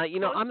comp, now,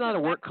 I'm not a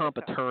work comp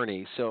Mexico.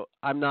 attorney, so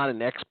I'm not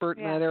an expert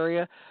in that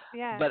area.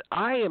 Yeah. But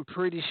I am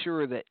pretty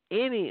sure that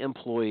any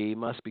employee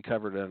must be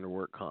covered under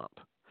work comp.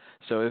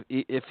 So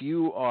if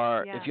you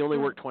only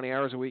work 20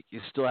 hours a week, you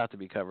still have to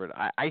be covered.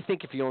 I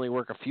think if you only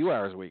work a few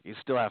hours a week, you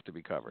still have to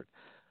be covered.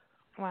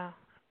 Wow.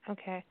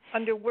 Okay.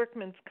 Under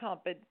workman's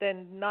comp, but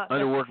then not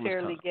under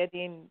necessarily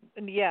getting,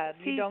 you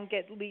See, don't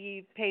get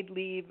paid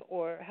leave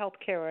or health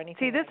care or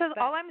anything. See, this like is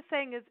that. all I'm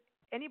saying is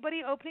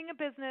anybody opening a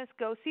business,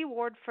 go see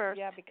Ward first.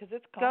 Yeah, because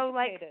it's Go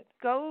complicated.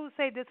 go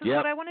say this is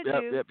what I want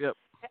to do. Yep.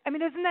 I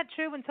mean, isn't that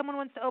true when someone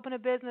wants to open a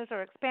business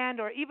or expand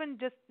or even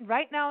just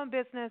right now in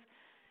business?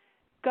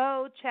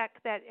 Go check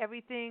that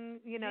everything,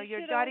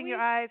 you're dotting your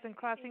I's and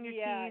crossing your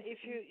T's. Yeah, if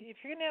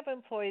you're going to have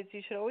employees,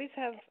 you should always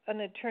have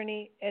an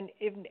attorney and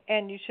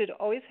you should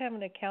always have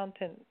an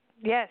accountant.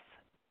 Yes.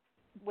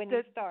 When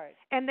you start.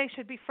 And they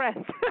should be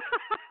friends.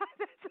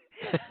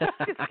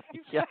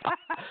 Yeah.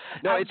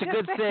 No, it's a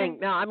good thing.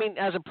 Now, I mean,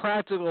 as a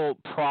practical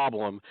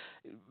problem,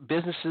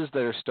 businesses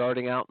that are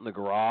starting out in the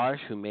garage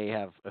who may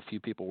have a few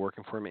people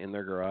working for them in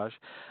their garage,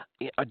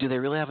 do they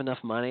really have enough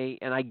money?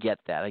 And I get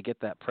that. I get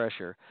that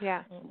pressure.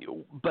 Yeah.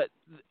 But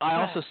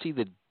I also see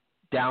the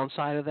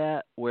downside of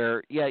that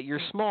where,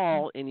 you're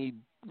small and you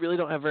really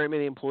don't have very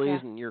many employees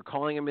and you're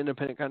calling them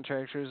independent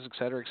contractors, et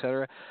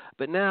cetera,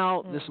 but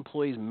now this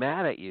employee's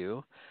mad at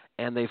you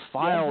and they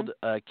filed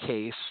a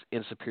case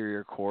in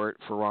Superior Court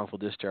for wrongful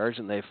discharge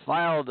and they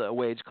filed a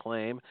wage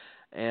claim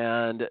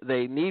and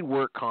they need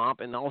work comp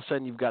and all of a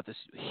sudden you've got this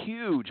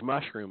huge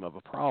mushroom of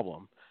a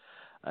problem.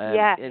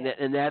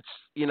 And that's,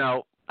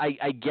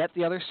 I get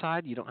the other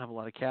side. You don't have a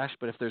lot of cash,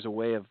 but if there's a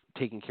way of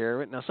taking care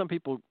of it. Now, some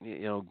people,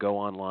 go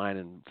online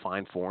and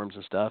find forms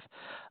and stuff,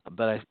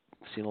 but I've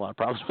seen a lot of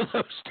problems with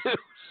those too.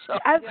 So,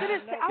 I was going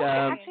to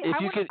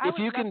say, if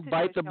you can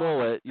bite the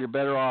bullet, you're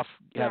better off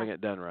having it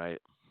done right.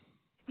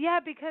 Yeah,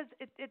 because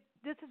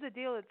this is a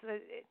deal.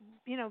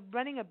 It's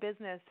running a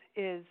business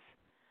is,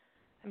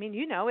 I mean,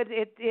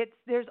 it's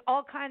there's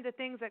all kinds of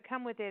things that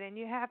come with it, and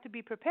you have to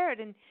be prepared.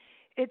 And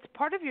it's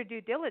part of your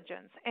due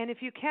diligence. And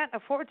if you can't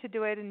afford to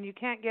do it and you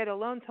can't get a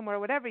loan somewhere or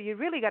whatever, you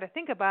really got to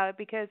think about it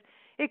because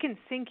it can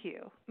sink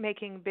you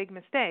making big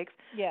mistakes.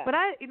 Yeah. What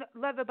I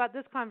love about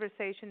this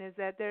conversation is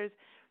that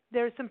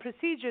there's some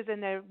procedures in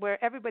there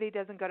where everybody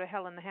doesn't go to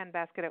hell in the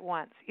handbasket at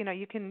once.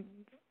 You can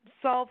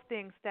solve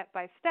things step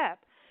by step.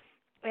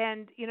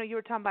 And, you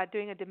were talking about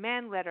doing a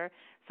demand letter.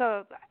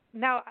 So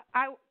now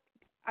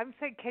I'm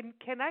saying,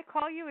 can I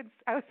call you?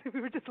 And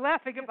we were just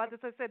laughing about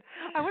this. I said,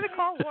 I want to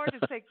call Ward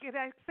and say, can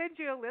I send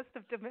you a list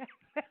of demand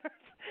letters?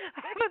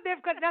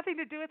 They've got nothing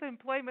to do with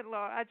employment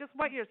law. I just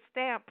want your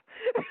stamp.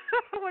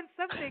 I want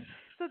something.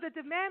 So the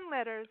demand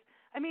letters,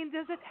 I mean,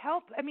 does it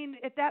help? I mean,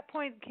 at that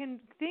point, can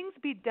things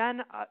be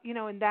done,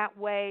 in that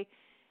way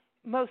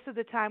most of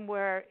the time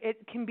where it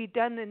can be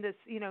done in this,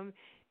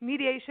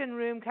 mediation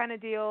room kind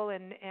of deal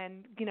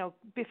and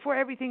before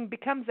everything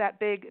becomes that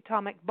big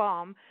atomic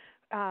bomb.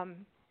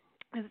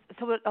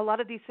 So a lot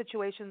of these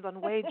situations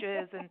on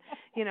wages and,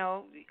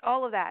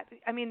 all of that.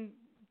 I mean,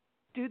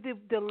 do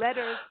the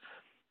letters,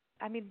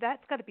 I mean,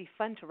 that's got to be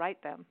fun to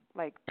write them.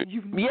 Like, I've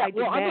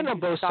been on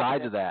both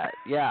sides of that.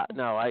 Yeah,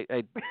 no, I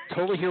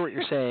totally hear what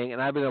you're saying,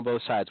 and I've been on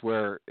both sides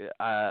where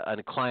a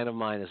client of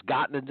mine has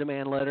gotten a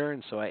demand letter,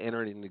 and so I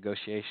entered in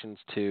negotiations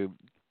to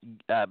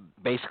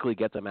basically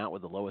get them out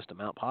with the lowest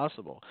amount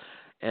possible.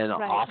 And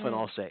often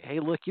I'll say,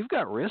 hey, look, you've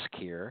got risk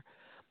here.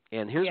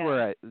 And here's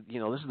where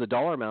this is the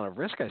dollar amount of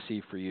risk I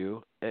see for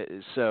you.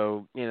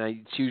 So,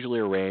 it's usually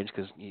arranged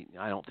because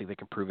I don't think they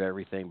can prove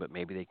everything, but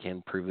maybe they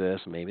can prove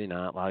this, maybe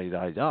not,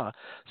 la-di-da-di-da.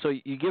 So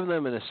you give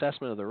them an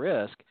assessment of the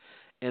risk,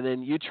 and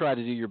then you try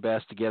to do your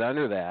best to get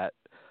under that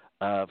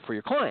for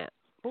your client.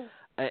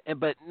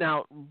 But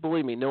now,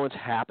 believe me, no one's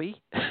happy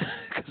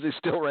because they're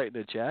still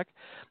writing a check,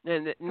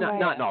 and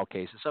not in all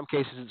cases. Some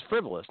cases it's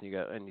frivolous, and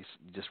you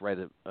just write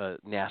a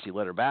nasty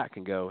letter back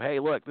and go, hey,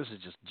 look, this is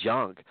just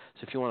junk.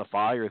 So if you want to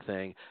file your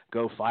thing,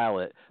 go file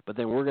it. But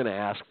then we're going to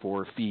ask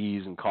for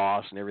fees and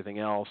costs and everything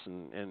else,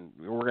 and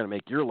we're going to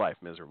make your life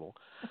miserable.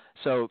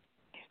 So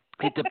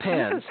it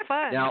depends.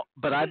 Fun. Now,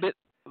 but I've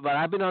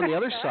been on the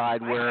other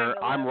side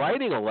where I'm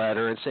writing a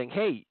letter and saying,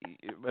 hey,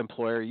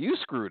 employer, you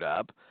screwed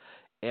up.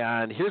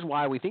 And here's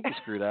why we think you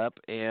screwed up,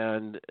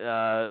 and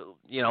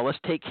let's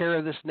take care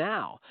of this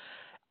now.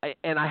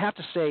 And I have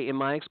to say, in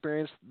my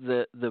experience,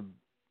 the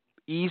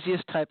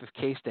easiest type of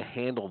case to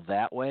handle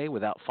that way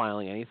without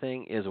filing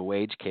anything is a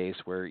wage case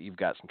where you've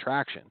got some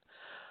traction.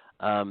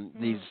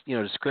 These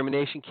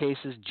discrimination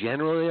cases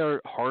generally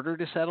are harder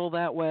to settle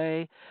that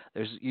way.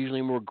 There's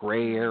usually more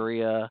gray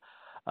area.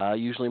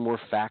 Usually more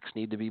facts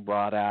need to be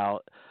brought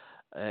out.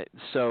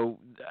 So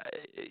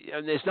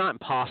it's not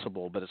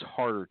impossible, but it's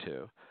harder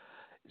to.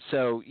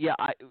 So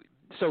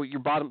so your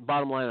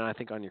bottom line, I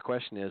think, on your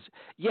question is,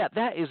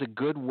 that is a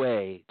good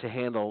way to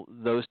handle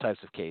those types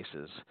of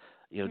cases.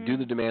 Do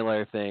the demand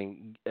letter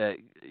thing.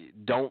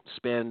 Don't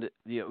spend,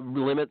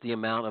 limit the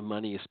amount of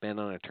money you spend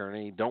on an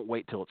attorney. Don't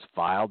wait till it's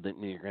filed.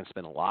 Then you're going to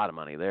spend a lot of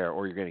money there,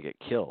 or you're going to get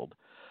killed.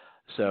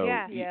 So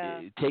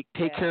take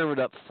care of it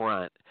up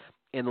front.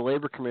 And the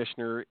labor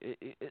commissioner,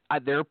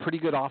 they're a pretty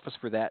good office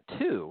for that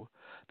too,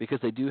 because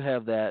they do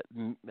have that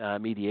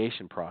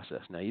mediation process.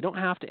 Now, you don't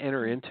have to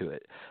enter into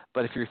it,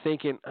 but if you're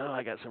thinking,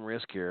 I got some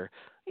risk here,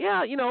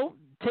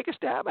 take a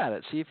stab at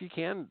it. See if you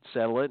can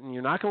settle it, and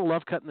you're not going to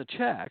love cutting the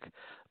check,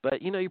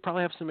 but, you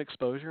probably have some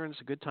exposure, and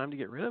it's a good time to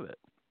get rid of it.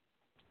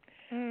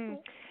 Do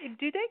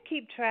they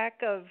keep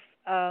track of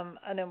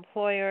an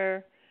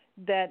employer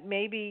that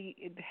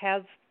maybe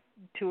has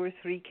 2 or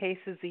 3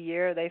 cases a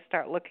year? They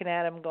start looking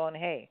at them going,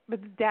 hey,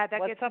 but Dad,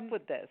 what's up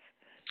with this?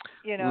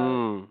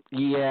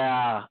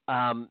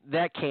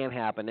 That can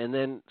happen. And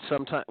then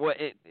sometimes,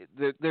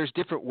 there's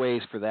different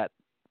ways for that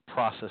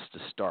process to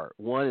start.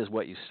 One is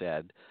what you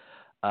said.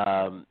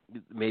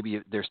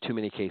 Maybe there's too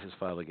many cases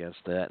filed against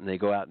that, and they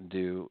go out and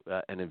do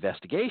an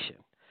investigation.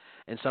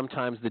 And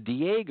sometimes the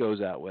DA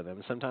goes out with them,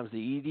 and sometimes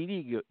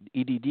the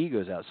EDD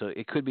goes out. So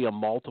it could be a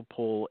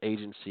multiple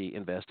agency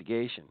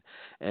investigation,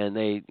 and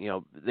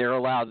they're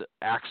allowed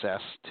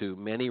access to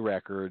many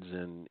records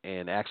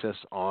and access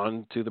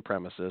onto the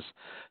premises.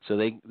 So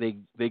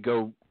they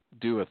go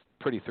do a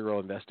pretty thorough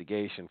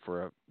investigation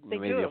for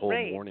maybe a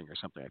whole morning or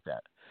something like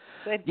that.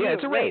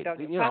 It's a raid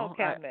on your file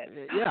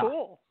cabinet.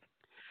 Cool.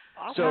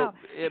 So,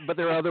 but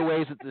there are other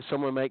ways that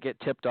someone might get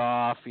tipped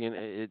off.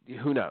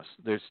 Who knows?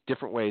 There's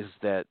different ways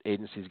that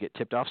agencies get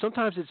tipped off.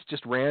 Sometimes it's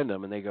just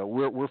random, and they go,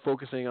 "We're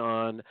focusing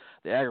on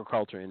the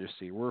agriculture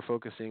industry. We're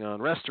focusing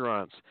on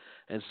restaurants,"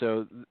 and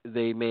so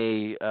they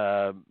may,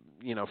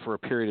 for a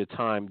period of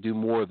time, do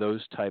more of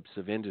those types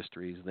of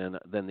industries than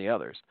the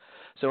others.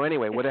 So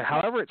anyway,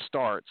 however it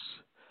starts.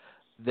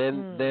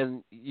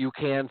 Then you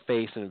can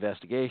face an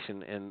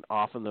investigation, and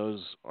often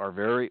those are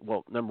very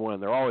well. Number one,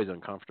 they're always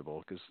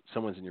uncomfortable because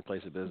someone's in your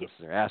place of business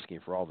and they're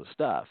asking for all this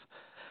stuff,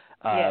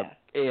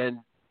 and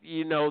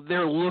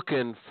they're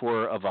looking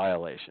for a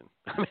violation.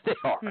 I mean, they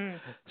are.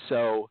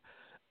 So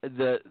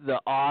the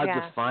odds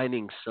of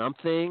finding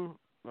something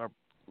are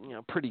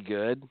pretty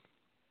good.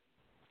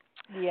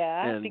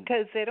 Yeah,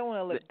 because they don't want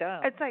to look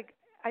dumb. It's like,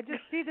 I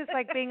just see this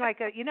like being like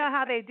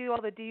how they do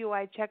all the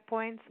DUI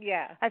checkpoints?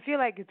 Yeah. I feel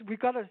like we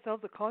got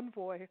ourselves a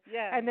convoy.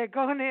 Yeah. And they're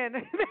going in.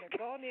 They're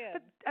going in.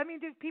 But, I mean,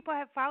 do people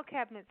have file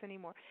cabinets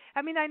anymore?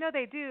 I mean, I know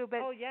they do,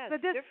 but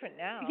it's different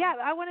now. Yeah,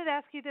 I wanted to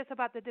ask you this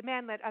about the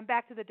demand letter. I'm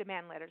back to the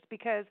demand letters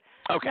because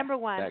number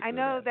one, I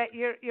know that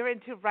you're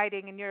into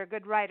writing and you're a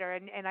good writer,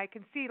 and I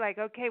can see like,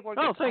 okay, we're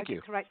going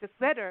to write this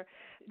letter.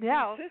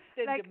 Now,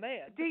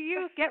 demand. Do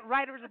you get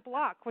writer's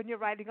block when you're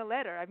writing a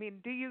letter? I mean,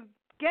 do you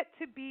get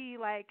to be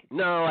like?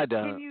 No, I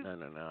don't.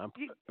 No.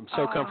 I'm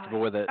so comfortable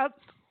with it.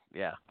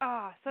 Yeah.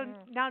 So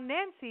now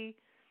Nancy,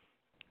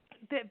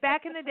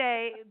 back in the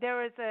day, there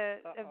was a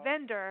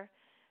vendor,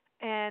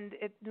 and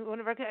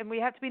and we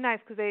have to be nice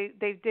because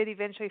they did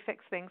eventually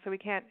fix things, so we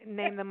can't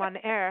name them on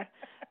the air.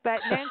 But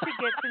Nancy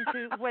gets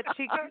into what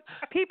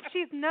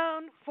she's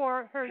known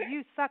for her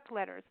 "you suck"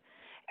 letters,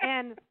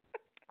 and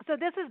so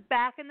this is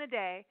back in the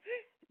day.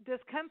 This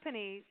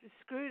company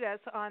screwed us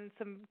on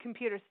some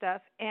computer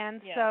stuff,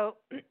 and so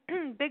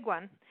big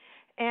one,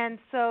 and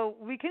so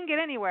we couldn't get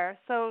anywhere.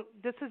 So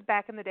this is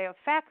back in the day of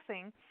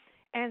faxing,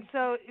 and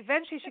so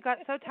eventually she got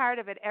so tired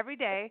of it. Every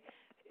day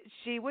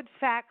she would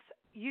fax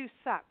 "you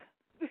suck,"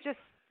 just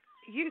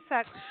 "you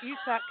suck,"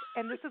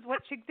 and this is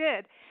what she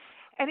did.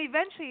 And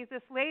eventually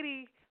this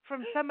lady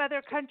from some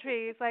other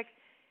country is like,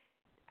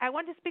 "I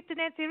want to speak to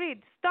Nancy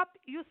Reed. Stop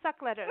 "you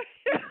suck" letters."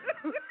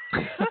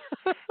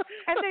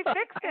 And they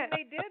fixed it. And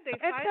they did. They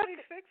finally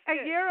fixed it.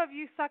 A year of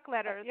 "you suck"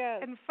 letters.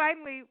 Yes. And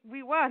finally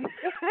we won.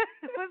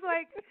 It was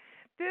like,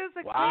 this is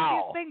the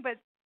craziest thing, but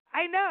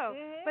I know.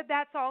 But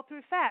that's all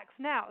through fax.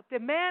 Now,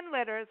 demand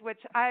letters, which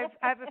I've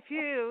a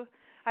few.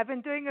 I've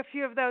been doing a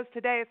few of those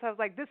today, so I was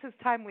like, this is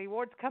timely.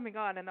 Ward's coming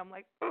on, and I'm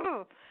like,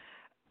 ugh.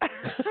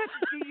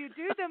 do you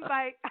do them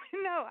by?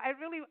 No,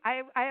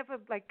 I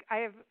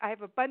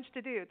have a bunch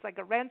to do. It's like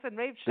a rant and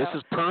rave show. This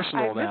is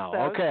personal now.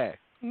 Okay.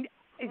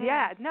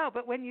 Yeah, no,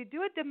 but when you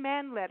do a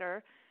demand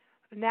letter,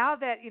 now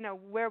that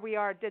where we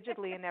are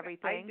digitally and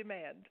everything, I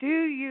demand. Do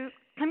you?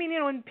 I mean,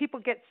 when people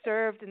get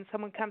served and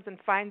someone comes and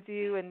finds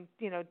you and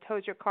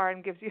tows your car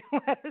and gives you a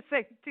letter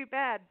saying, "Too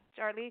bad,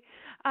 Charlie,"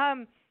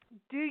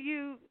 do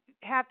you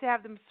have to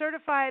have them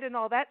certified and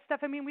all that stuff?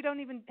 I mean, we don't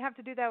even have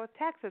to do that with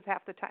taxes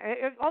half the time.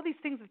 All these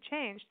things have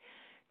changed.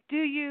 Do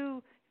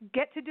you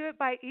get to do it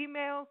by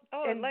email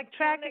and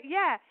track it?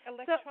 Yeah.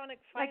 Electronic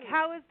filing. Like,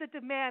 how is the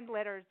demand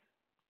letters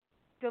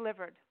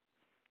delivered?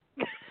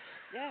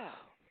 Yeah.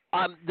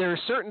 There are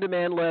certain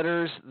demand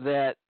letters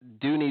that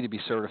do need to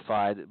be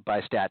certified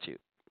by statute.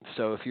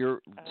 So if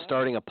you're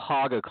starting a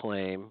PAGA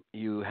claim,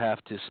 you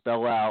have to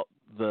spell out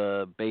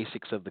the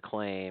basics of the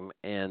claim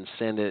and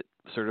send it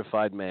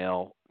certified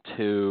mail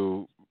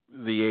to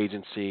the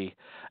agency.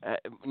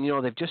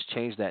 They've just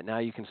changed that. Now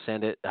you can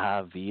send it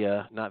not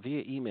via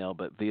email,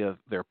 but via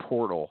their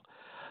portal.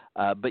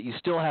 But you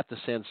still have to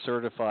send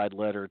certified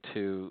letter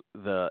to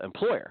the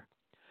employer.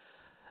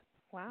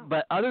 Wow.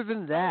 But other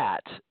than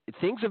that,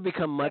 things have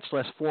become much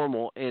less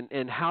formal,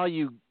 and how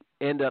you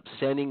end up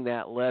sending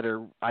that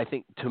letter, I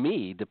think, to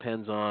me,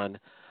 depends on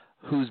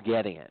who's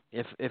getting it.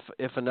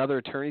 If another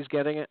attorney's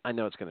getting it, I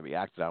know it's going to be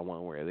acted on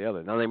one way or the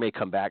other. Now, they may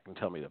come back and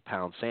tell me to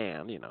pound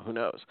sand, who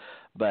knows.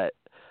 But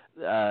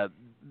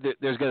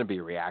there's going to be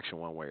a reaction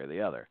one way or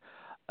the other.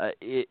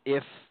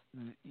 If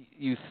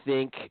you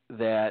think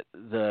that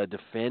the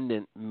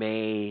defendant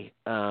may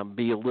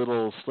be a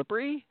little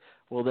slippery,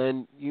 well,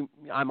 then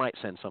I might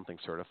send something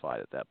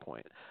certified at that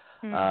point.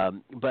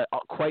 But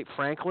quite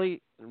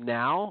frankly,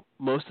 now,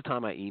 most of the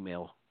time I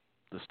email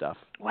the stuff.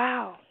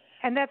 Wow.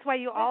 And that's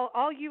why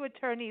all you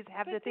attorneys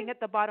have the thing at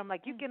the bottom,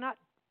 like, you cannot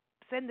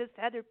send this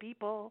to other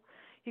people.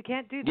 You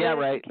can't do this. Yeah,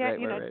 right. You can't,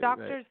 right,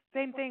 doctors,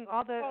 same thing.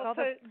 All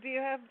the do you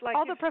have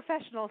all the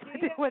professionals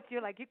do what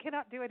you're like. You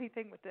cannot do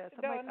anything with this.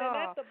 I'm no, like, and then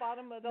at the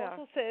bottom it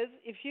also says,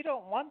 if you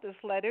don't want this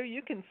letter,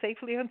 you can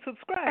safely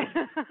unsubscribe.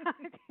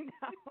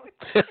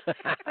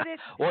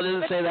 Well, it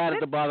doesn't say that at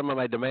the bottom of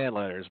my demand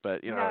letters,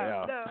 but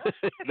No.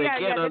 they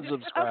can't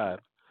unsubscribe.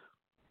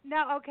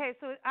 No, okay.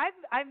 So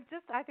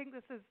I think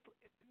this is,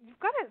 you've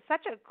got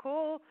such a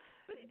cool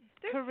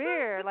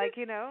career,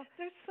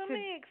 There's so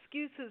many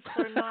excuses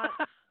for not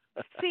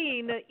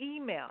seeing an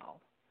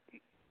email.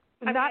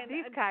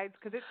 These kinds,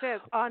 because it says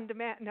on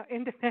demand,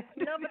 in demand.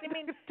 No, but I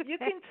mean, you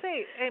can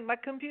say, "Hey, my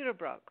computer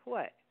broke."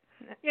 What?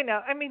 You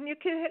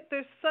can.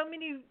 There's so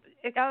many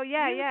excuses. Oh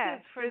yeah.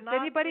 Does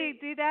anybody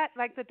do that?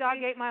 Like, the dog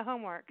ate my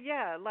homework.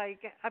 Yeah,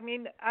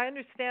 I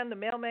understand the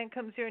mailman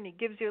comes here and he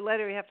gives you a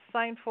letter. You have to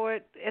sign for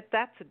it.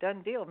 That's a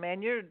done deal,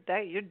 man. You're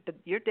dead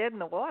in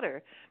the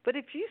water. But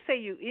if you say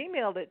you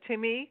emailed it to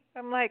me,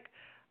 I'm like,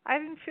 I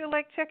didn't feel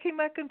like checking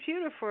my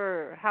computer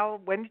for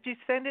when did you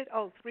send it?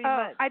 3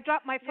 months. I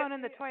dropped my phone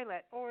in the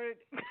toilet. Or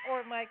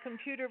my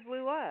computer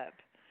blew up.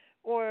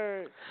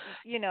 Or,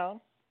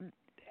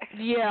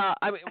 Yeah,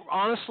 I mean,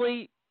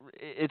 honestly,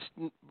 it's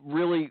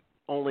really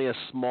only a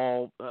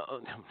small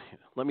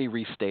let me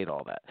restate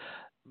all that.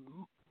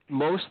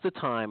 Most of the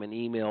time an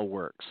email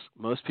works.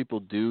 Most people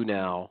do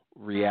now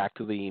react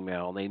to the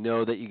email, and they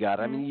know that you got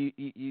it. I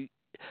mean,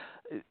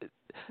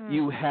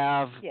 you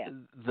have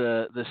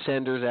the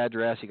sender's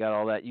address, you got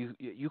all that.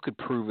 You could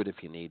prove it if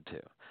you need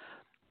to.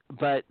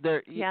 But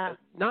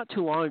not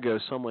too long ago,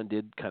 someone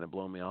did kind of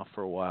blow me off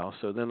for a while.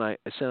 So then I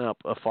sent up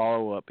a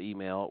follow-up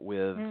email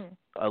with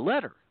a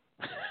letter.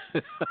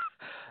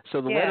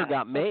 So the letter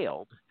got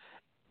mailed,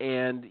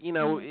 and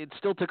it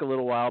still took a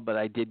little while, but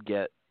I did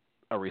get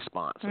a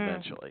response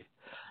eventually.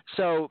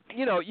 So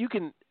you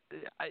can.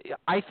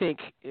 I think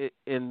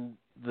in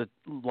the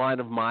line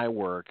of my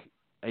work,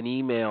 an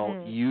email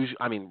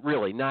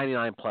really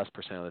 99+%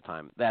 of the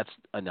time, that's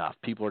enough.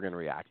 People are going to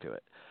react to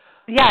it.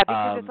 Yeah,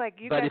 because it's like,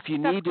 but if you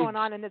need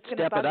to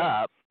step it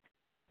up,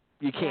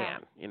 you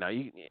can.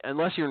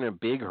 Unless you're in a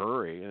big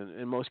hurry.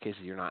 In most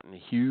cases, you're not in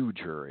a huge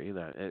hurry.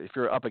 If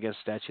you're up against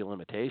statute of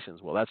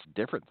limitations, well, that's a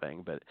different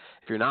thing. But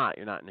if you're not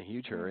in a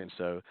huge hurry, and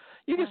so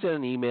you can send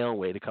an email,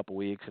 wait a couple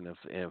weeks, and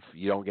if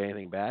you don't get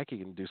anything back, you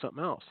can do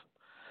something else.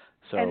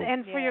 So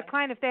and for your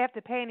client, if they have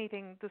to pay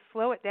anything, to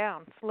slow it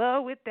down.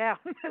 Slow the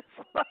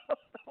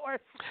horse.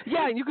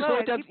 Yeah, and you can slow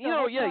it down.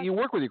 You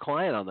work with your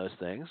client on those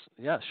things.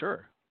 Yeah,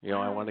 sure.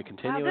 I want to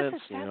continue this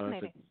is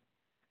fascinating.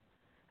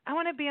 I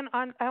want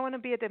to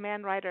be a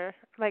demand writer,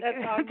 like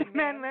a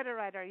demand letter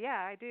writer.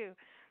 Yeah, I do.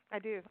 I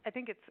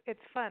think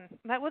it's fun.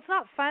 Well, it's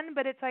not fun,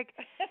 but it's like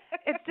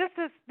it's just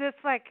this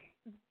like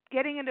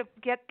getting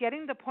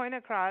the point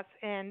across,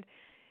 and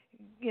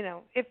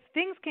if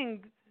things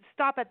can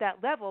stop at that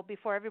level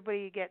before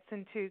everybody gets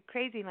into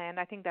crazy land,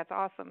 I think that's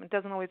awesome. It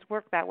doesn't always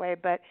work that way,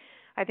 but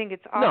I think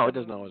it's awesome. No, it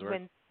doesn't always work.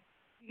 And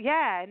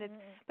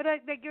but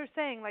like you're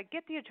saying, like,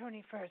 get the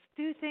attorney first,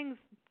 do things,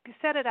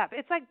 set it up.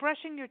 It's like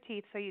brushing your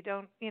teeth so you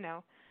don't,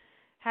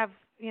 have,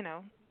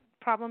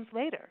 problems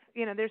later.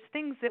 There's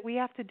things that we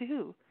have to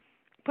do,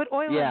 Put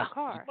oil in the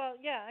car. Well,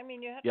 yeah, I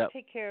mean, you have to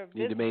take care of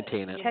business. You need to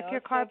maintain it. Check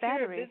your car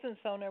battery. If you're a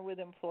business owner with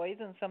employees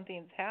and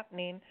something's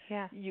happening,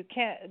 yeah. you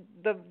can't.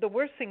 The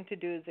worst thing to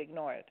do is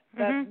ignore it.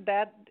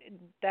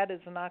 That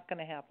is not going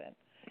to happen.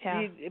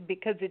 Yeah.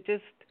 Because it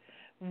just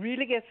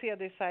really gets the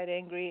other side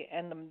angry,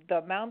 and the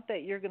amount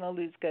that you're going to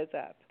lose goes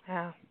up.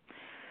 Yeah.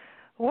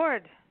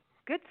 Ward,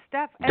 good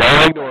stuff.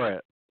 Don't ignore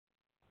it.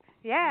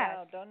 Yeah.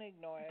 No, don't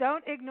ignore it.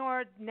 Don't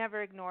ignore.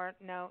 Never ignore.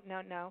 No.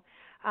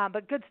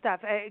 But good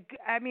stuff.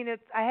 I mean,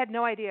 I had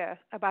no idea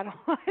about.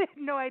 I had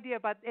no idea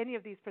about any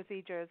of these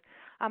procedures.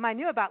 I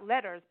knew about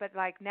letters, but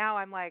like now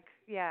I'm like,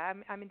 yeah,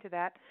 I'm into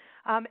that.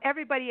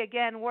 Everybody,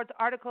 again, Ward's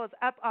article is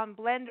up on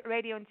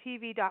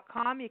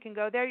blendradioandtv.com. You can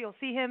go there. You'll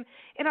see him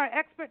in our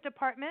expert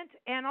department,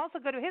 and also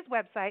go to his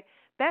website,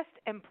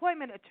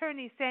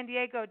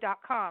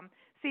 bestemploymentattorneysandiego.com.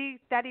 See,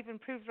 that even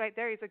proves right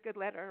there he's a good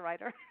letter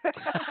writer.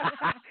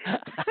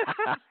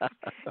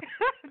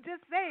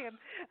 Just saying.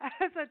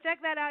 So check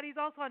that out. He's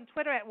also on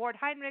Twitter at Ward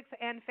Heinrichs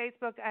and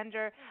Facebook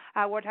under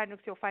Ward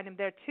Heinrichs. You'll find him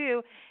there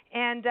too.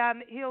 And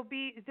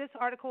this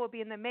article will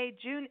be in the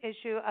May-June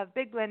issue of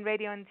Big Blend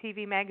Radio and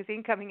TV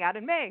magazine coming out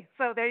in May.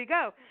 So there you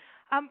go.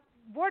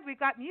 Ward, we've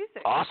got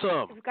music.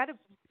 Awesome.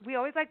 We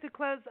always like to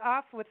close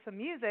off with some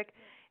music.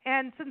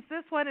 And since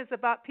this one is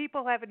about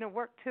people having to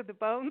work to the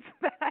bones,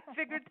 I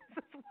figured this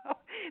as well.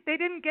 They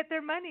didn't get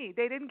their money.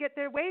 They didn't get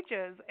their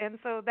wages. And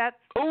so that's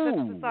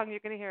the song you're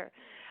going to hear.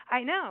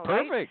 I know,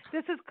 perfect.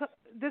 Right?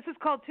 This is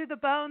called To the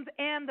Bones,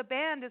 and the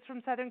band is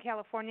from Southern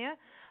California,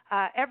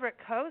 Everett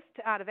Coast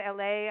out of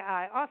L.A.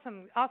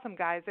 Awesome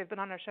guys. They've been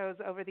on our shows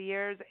over the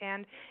years,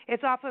 and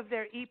it's off of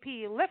their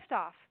EP,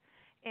 Liftoff.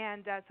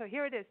 And so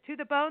here it is, To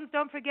the Bones.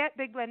 Don't forget,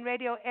 Big Blend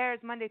Radio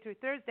airs Monday through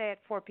Thursday at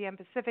 4 p.m.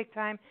 Pacific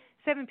Time,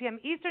 7 p.m.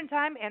 Eastern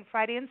Time, and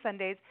Friday and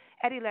Sundays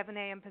at 11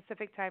 a.m.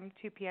 Pacific Time,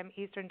 2 p.m.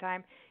 Eastern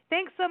Time.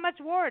 Thanks so much,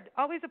 Ward.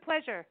 Always a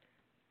pleasure.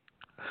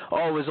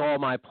 Oh, it was all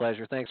my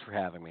pleasure. Thanks for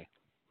having me.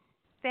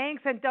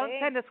 Thanks, and don't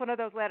send us one of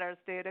those letters,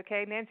 dude,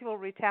 okay? Nancy will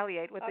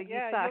retaliate with the you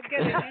suck.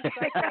 You'll get a you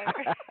suck.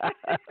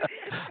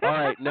 All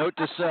right, note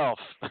to self.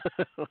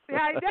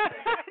 Yeah, I know.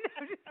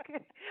 I'm just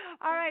kidding.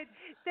 All right,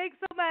 thanks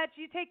so much.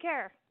 You take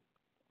care.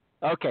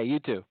 Okay,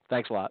 you too.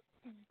 Thanks a lot.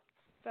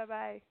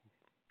 Bye-bye.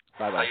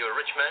 Bye-bye. Are you a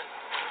rich man?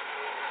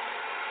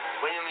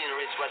 What do you mean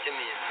rich? What do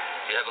you mean?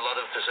 Do you have a lot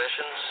of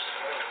possessions?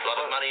 A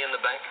lot of money in the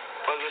bank?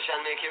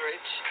 Possession make you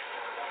rich?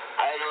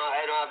 I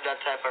don't have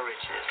that type of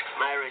richness.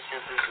 My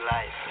richness is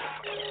life.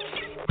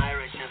 My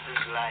richness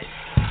is life.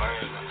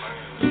 Forever.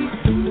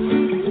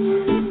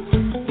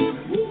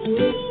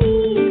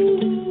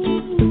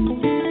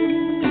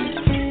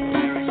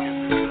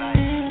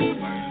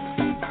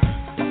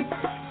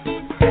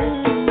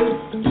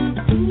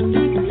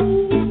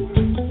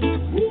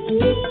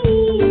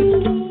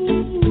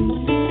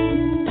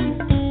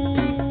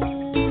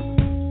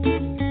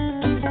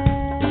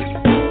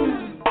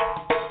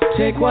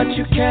 Take what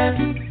you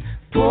can.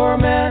 Poor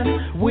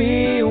man,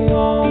 we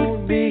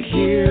won't be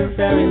here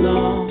very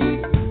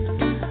long.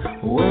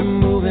 We're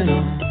moving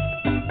on.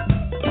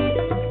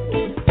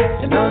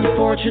 And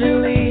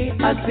unfortunately,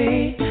 I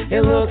see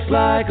it looks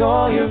like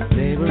all your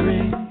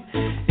laboring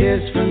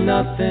is for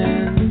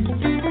nothing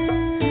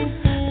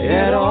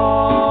at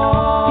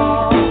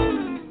all.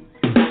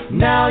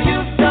 Now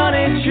you've done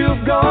it,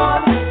 you've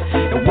gone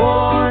and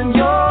worn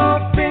your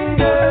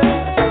finger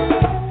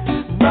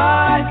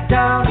right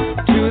down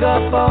to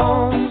the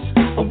bone.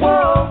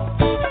 Whoa,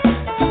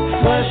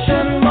 flesh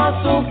and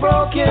muscle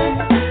broken.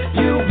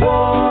 You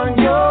worn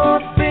your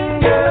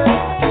finger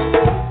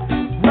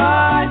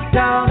right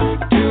down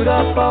to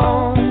the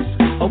bones.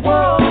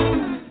 Whoa,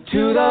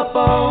 to the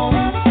bones.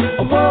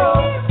 Whoa,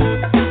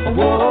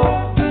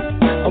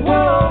 whoa,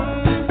 whoa,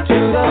 to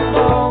the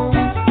bones.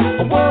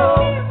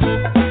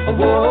 Whoa,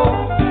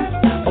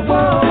 whoa,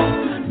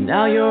 whoa.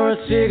 Now you're a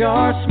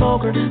cigar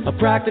smoker, a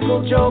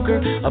practical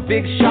joker, a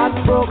big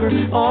shot broker,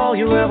 all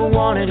you ever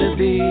wanted to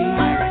be.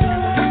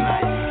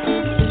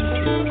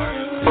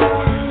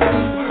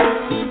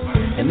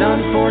 And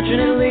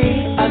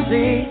unfortunately, I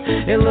see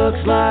it looks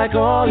like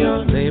all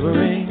your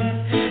laboring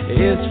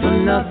is for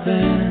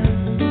nothing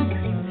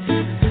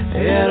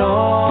at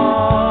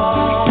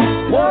all.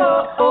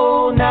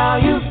 Whoa, now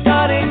you've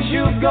done it,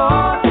 you've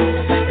gone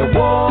and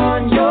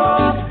worn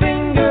your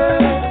finger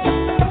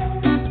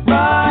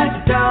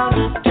right down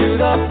to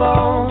the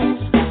bones.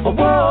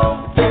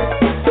 Whoa,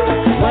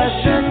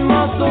 flesh and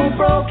muscle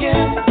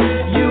broken.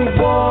 You've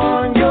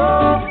worn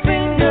your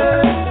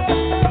finger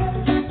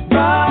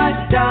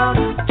right down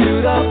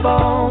to the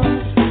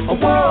bones.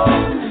 Whoa,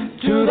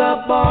 to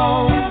the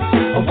bones.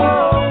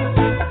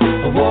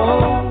 Whoa,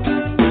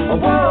 whoa,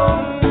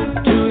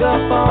 whoa, to the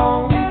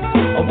bones.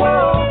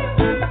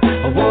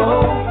 Whoa,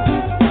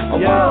 whoa,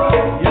 whoa.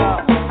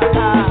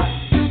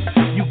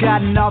 You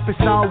got an office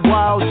on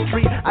Wall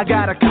Street. I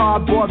got a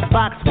cardboard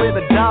box with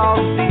a dog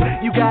seat.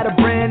 You got a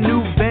brand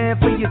new van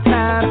for your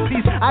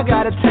timepiece. I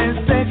got a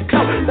 10-cent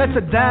cup, that's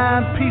a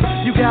dime piece.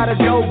 You gotta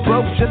go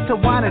broke just to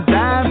want a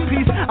dime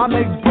piece. I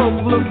make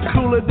broke look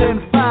cooler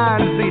than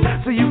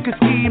Fonzie, so you can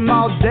scheme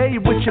all day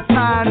with your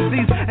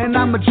Ponzies. And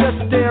I'm I'ma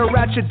just stare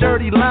at your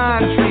dirty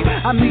laundry.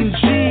 I mean,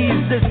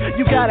 Jesus,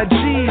 you got a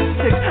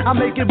G6. I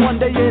make it one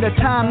day at a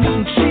time,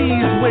 eating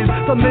cheese whiz.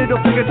 So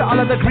middle finger to all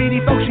of the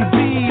greedy folks you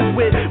be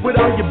with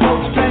all your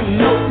boat strength,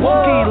 no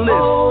ski lifts.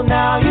 Oh,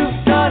 now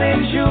you've done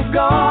it, you've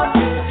gone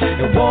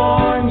and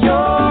worn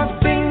your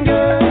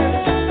fingers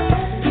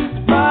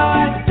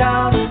right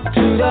down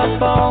to the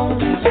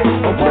bones.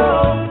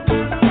 Whoa,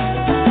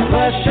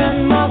 flesh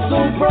and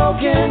muscle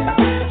broken,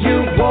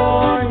 you've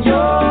worn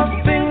your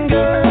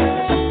fingers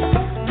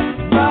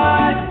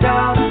right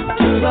down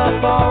to the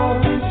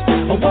bones.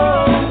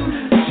 Whoa,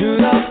 to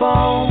the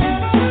bones.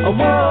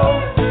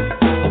 Whoa,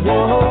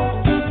 whoa,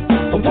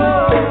 whoa,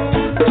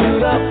 to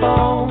the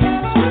bones.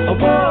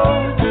 Whoa,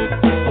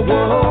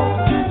 whoa,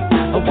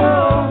 whoa,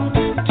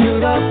 to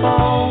the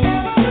bones.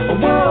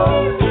 Whoa,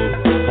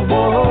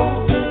 whoa,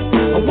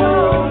 whoa,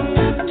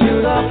 to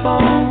the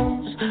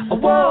bones.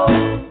 Whoa,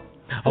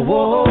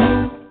 whoa,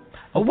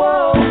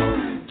 whoa,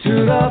 to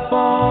the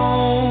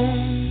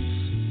bones.